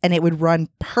class and it would run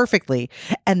perfectly.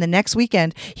 And the next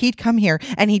weekend he'd come here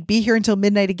and he'd be here until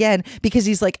midnight again because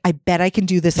he's like, I bet I can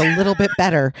do this a little bit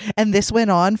better. And this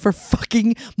went on for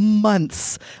fucking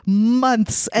months. And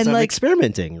I'm like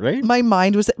experimenting, right?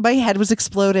 My head was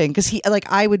exploding because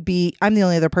I'm the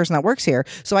only other person that works here.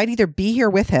 So I'd either be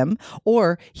here with him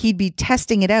or he'd be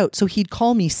testing it out. So he'd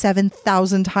call me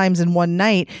 7,000 times in one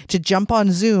night to jump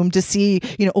on Zoom to see,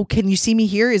 oh, can you see me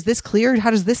here? Is this clear? How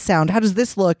does this sound? How does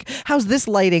this look? How's this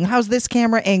lighting? How's this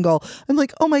camera angle? I'm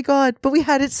like, oh my God, but we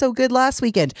had it so good last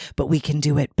weekend, but we can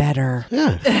do it better.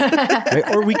 Yeah.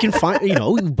 Right? Or we can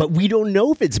find, but we don't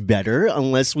know if it's better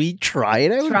unless we try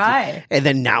it out. And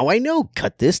then now I know,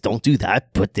 cut this, don't do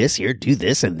that, put this here, do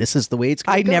this, and this is the way it's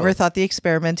going to go. I never thought the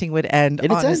experimenting would end,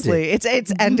 and honestly. It's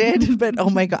ended, but oh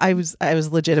my God, I was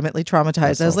legitimately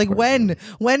traumatized. I was like, when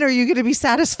are you going to be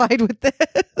satisfied with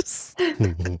this?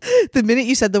 The minute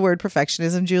you said the word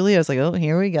perfectionism, Julie, I was like, oh,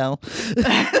 here we go.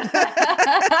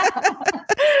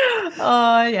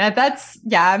 Oh yeah, that's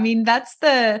I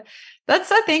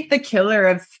think the killer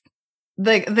of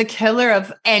the killer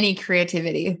of any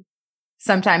creativity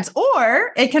sometimes,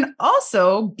 or it can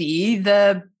also be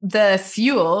the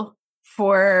fuel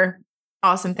for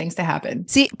awesome things to happen.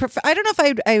 See, I don't know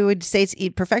if I would say it's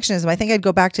perfectionism. I think I'd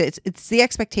go back to it's the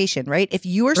expectation, right? If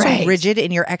you are so rigid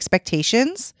in your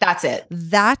expectations, that's it.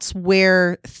 That's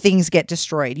where things get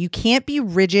destroyed. You can't be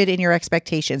rigid in your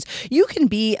expectations. You can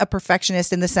be a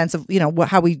perfectionist in the sense of,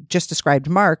 how we just described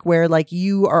Mark, where like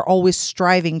you are always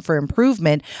striving for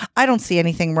improvement. I don't see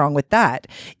anything wrong with that.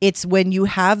 It's when you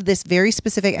have this very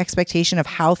specific expectation of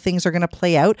how things are going to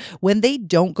play out, when they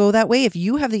don't go that way, if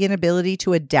you have the inability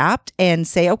to adapt and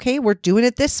say, okay, we're doing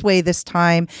it this way this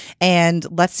time, and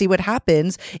let's see what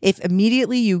happens. If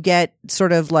immediately you get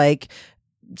sort of like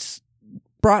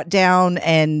brought down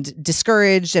and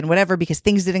discouraged and whatever because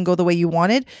things didn't go the way you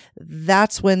wanted,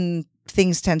 that's when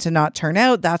things tend to not turn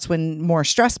out. That's when more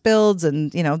stress builds,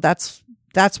 and that's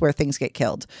where things get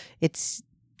killed. It's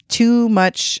too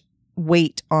much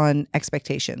weight on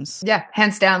expectations. Yeah,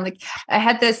 hands down. Like I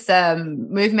had this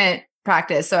movement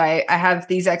practice. So I have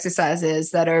these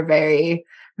exercises that are very,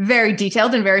 very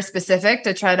detailed and very specific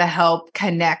to try to help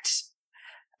connect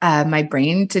my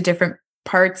brain to different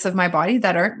parts of my body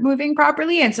that aren't moving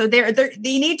properly. And so they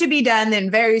need to be done in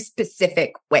very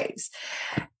specific ways.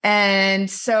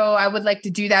 And so I would like to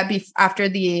do that after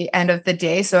the end of the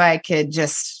day so I could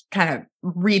just kind of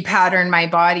repattern my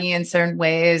body in certain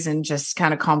ways and just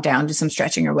kind of calm down, do some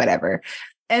stretching or whatever.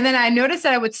 And then I noticed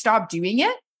that I would stop doing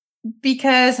it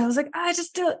because I was like, I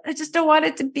just don't want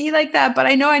it to be like that, but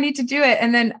I know I need to do it.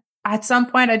 And then at some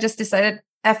point I just decided,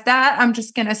 F that, I'm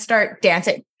just going to start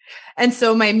dancing. And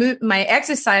so my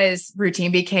exercise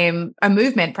routine became a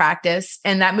movement practice.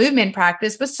 And that movement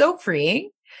practice was so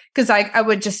freeing because I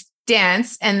would just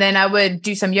dance, and then I would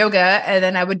do some yoga, and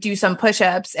then I would do some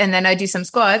push-ups, and then I do some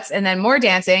squats, and then more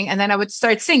dancing, and then I would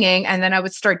start singing, and then I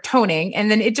would start toning.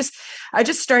 And then I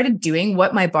just started doing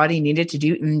what my body needed to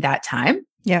do in that time.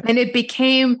 Yeah. And it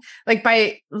became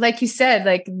like you said,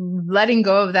 like letting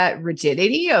go of that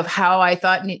rigidity of how I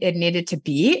thought it needed to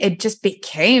be. It just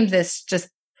became this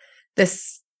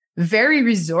very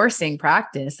resourcing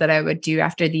practice that I would do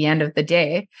after the end of the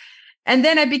day. And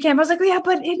then I was like, yeah,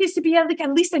 but it needs to be like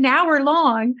at least an hour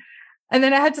long. And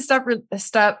then I had to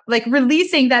stop like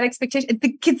releasing that expectation.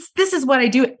 The kids, this is what I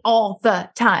do all the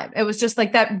time. It was just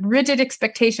like that rigid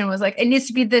expectation was like, it needs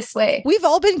to be this way. We've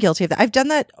all been guilty of that. I've done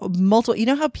that multiple. You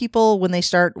know how people, when they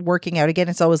start working out again,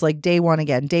 it's always like day one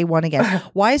again.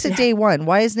 Why is it day one?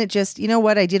 Why isn't it just, you know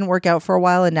what? I didn't work out for a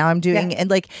while and now I'm doing, and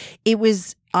like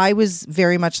I was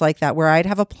very much like that, where I'd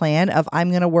have a plan of I'm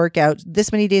going to work out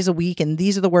this many days a week, and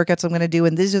these are the workouts I'm going to do,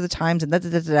 and these are the times, and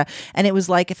and it was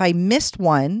like if I missed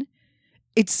one,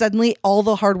 it's suddenly all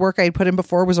the hard work I had put in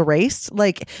before was erased.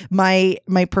 Like my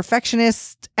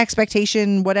perfectionist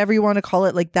expectation, whatever you want to call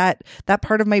it, like that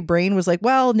part of my brain was like,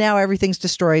 well, now everything's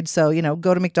destroyed. So,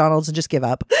 go to McDonald's and just give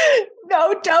up.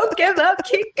 No, don't give up.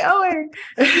 Keep going.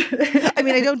 I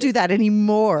mean, I don't do that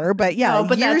anymore, but yeah,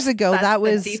 but years ago, that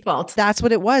was default. That's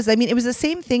what it was. I mean, it was the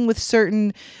same thing with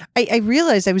certain, I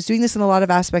realized I was doing this in a lot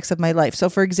of aspects of my life. So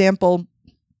for example,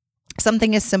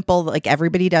 something as simple like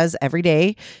everybody does every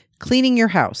day, cleaning your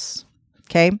house.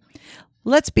 Okay.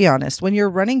 Let's be honest. When you're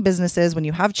running businesses, when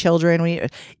you have children,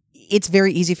 it's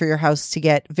very easy for your house to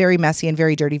get very messy and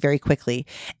very dirty very quickly.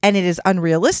 And it is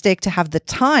unrealistic to have the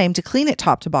time to clean it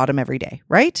top to bottom every day,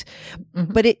 right?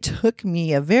 Mm-hmm. But it took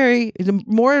me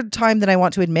more time than I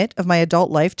want to admit of my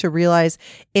adult life to realize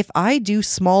if I do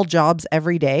small jobs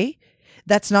every day,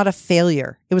 that's not a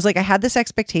failure. It was like I had this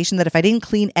expectation that if I didn't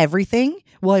clean everything,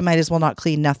 well, I might as well not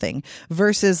clean nothing.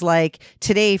 Versus like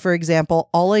today, for example,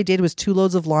 all I did was 2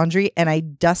 loads of laundry and I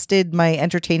dusted my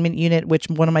entertainment unit, which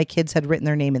one of my kids had written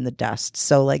their name in the dust.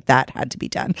 So like that had to be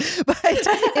done. But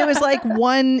it was like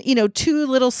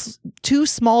two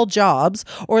small jobs.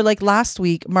 Or like last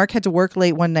week, Mark had to work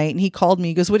late one night and he called me.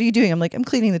 He goes, "What are you doing?" I'm like, "I'm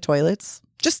cleaning the toilets."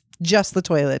 Just the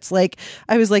toilets. Like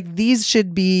I was like, these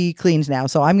should be cleaned now.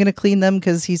 So I'm going to clean them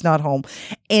because he's not home.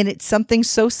 And it's something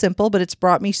so simple, but it's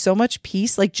brought me so much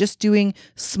peace. Like just doing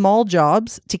small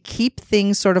jobs to keep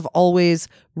things sort of always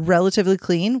relatively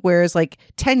clean. Whereas like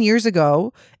 10 years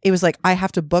ago, it was like, I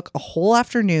have to book a whole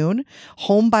afternoon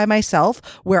home by myself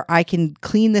where I can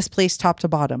clean this place top to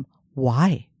bottom.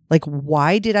 Why? Like,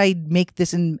 why did I make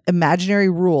this an imaginary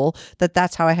rule that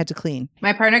that's how I had to clean?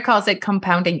 My partner calls it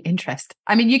compounding interest.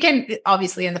 I mean, you can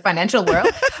obviously in the financial world,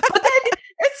 but then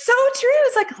it's so true.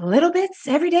 It's like little bits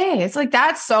every day. It's like,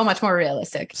 that's so much more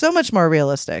realistic. So much more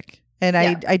realistic. And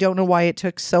yeah. I don't know why it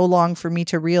took so long for me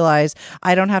to realize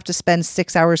I don't have to spend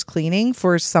 6 hours cleaning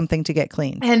for something to get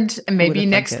clean. And maybe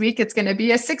next week it's going to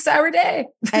be a 6-hour day.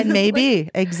 And maybe,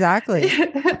 exactly.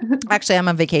 Actually, I'm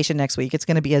on vacation next week. It's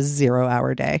going to be a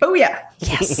 0-hour day. Oh, yeah.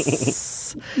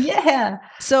 Yes. Yeah.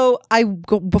 So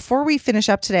before we finish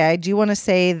up today, I do want to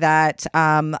say that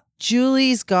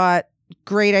Julie's got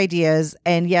great ideas.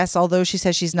 And yes, although she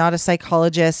says she's not a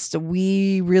psychologist,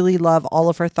 we really love all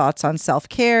of her thoughts on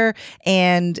self-care.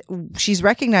 And she's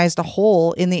recognized a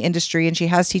hole in the industry and she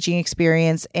has teaching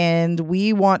experience. And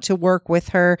we want to work with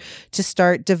her to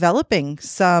start developing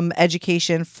some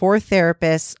education for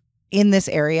therapists in this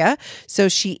area. So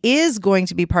she is going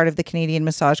to be part of the Canadian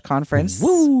Massage Conference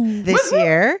this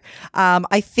year.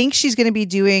 I think she's going to be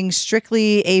doing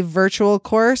strictly a virtual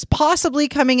course, possibly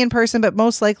coming in person, but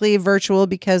most likely virtual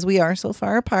because we are so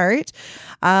far apart.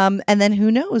 And then who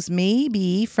knows,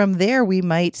 maybe from there we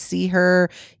might see her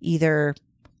either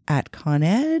at Con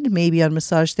Ed, maybe on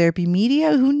Massage Therapy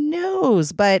Media, who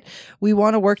knows? But we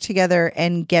want to work together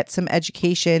and get some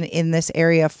education in this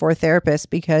area for therapists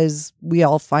because we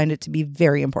all find it to be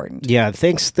very important. Yeah,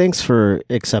 thanks for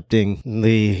accepting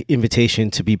the invitation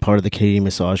to be part of the Canadian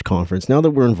Massage Conference. Now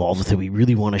that we're involved with it, we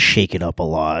really want to shake it up a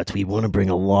lot. We want to bring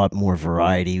a lot more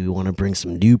variety. We want to bring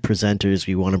some new presenters.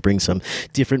 We want to bring some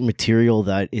different material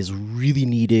that is really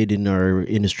needed in our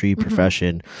industry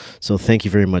profession. So thank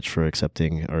you very much for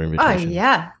accepting our invitation. Oh,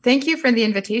 yeah. Thank you for the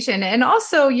invitation. And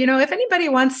also, if anybody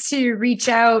wants to reach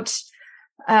out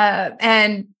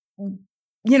and,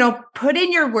 put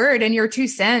in your word and your 2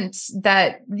 cents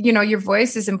that, your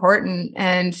voice is important.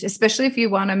 And especially if you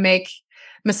want to make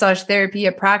massage therapy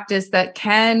a practice that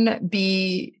can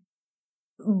be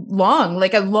long,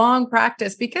 like a long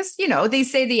practice, because, they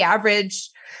say the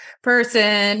average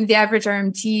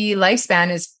RMT lifespan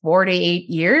is 4 to 8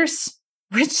 years.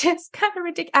 Which is kind of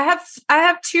ridiculous. I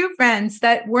have 2 friends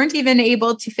that weren't even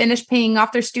able to finish paying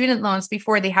off their student loans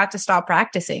before they had to stop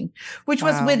practicing, which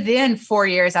was within 4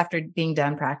 years after being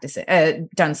done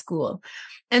school.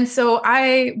 And so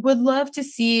I would love to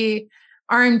see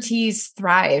RMTs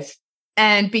thrive.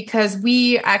 And because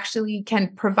we actually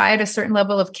can provide a certain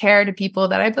level of care to people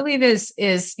that I believe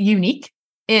is unique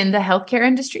in the healthcare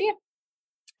industry.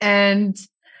 And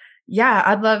yeah,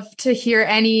 I'd love to hear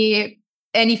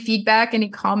any feedback, any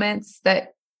comments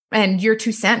and your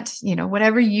 2 cents,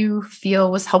 whatever you feel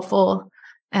was helpful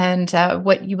and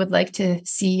what you would like to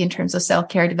see in terms of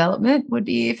self-care development would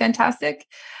be fantastic.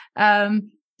 So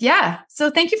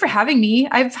thank you for having me.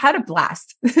 I've had a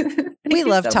blast. We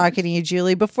love talking to you,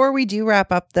 Julie. Before we do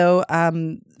wrap up though,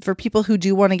 for people who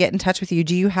do want to get in touch with you,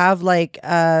 do you have like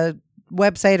a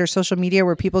website or social media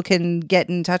where people can get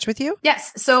in touch with you?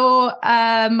 Yes. So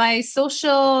my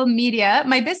social media,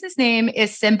 my business name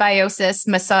is Symbiosis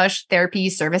Massage Therapy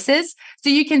Services. So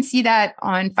you can see that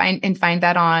find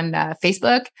that on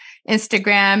Facebook.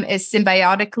 Instagram is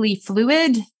Symbiotically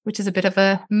Fluid, which is a bit of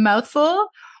a mouthful,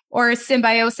 or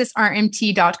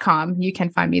symbiosisrmt.com. You can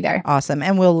find me there. Awesome.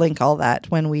 And we'll link all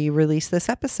that when we release this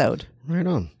episode. Right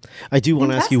on. I do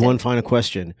want to ask you one final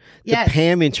question. The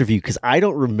Pam interview, because I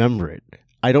don't remember it.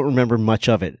 I don't remember much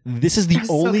of it. This is the That's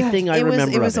so only good. thing I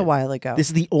remember. It was of a while ago. This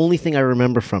is the only thing I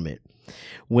remember from it.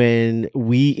 When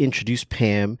we introduced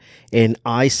Pam, and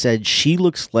I said she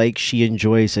looks like she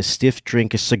enjoys a stiff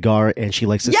drink, a cigar, and she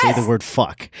likes to say Yes! the word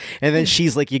fuck. And then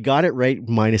she's like, "You got it right,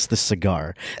 minus the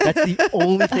cigar." That's the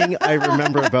only thing I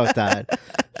remember about that.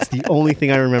 That's the only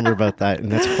thing I remember about that, and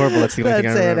that's horrible. That's the only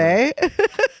That's thing I it, remember.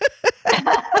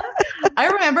 eh? I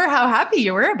remember how happy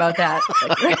you were about that.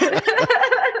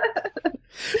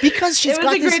 Because she's It was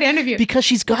got a this, great interview. Because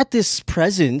she's got this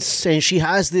presence and she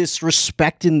has this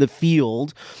respect in the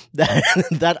field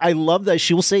that I love. That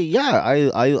she will say, "Yeah,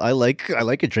 I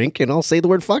like a drink, and I'll say the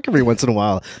word fuck every once in a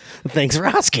while." Thanks for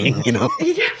asking. You know,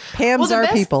 Pam's the our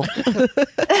best- people.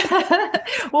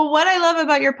 Well, what I love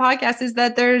about your podcast is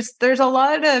that there's a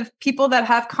lot of people that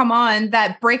have come on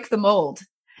that break the mold.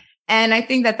 And I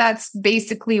think that that's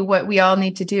basically what we all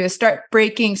need to do is start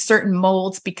breaking certain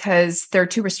molds because they're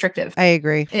too restrictive. I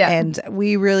agree. Yeah. And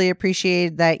we really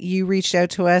appreciate that you reached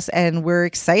out to us, and we're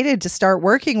excited to start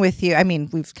working with you. I mean,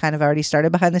 we've kind of already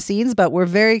started behind the scenes, but we're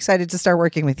very excited to start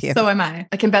working with you. So am I.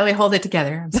 I can barely hold it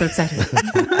together. I'm so excited.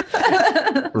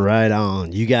 right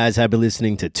on. You guys have been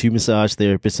listening to Two Massage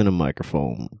Therapists and a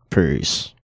Microphone. Peace.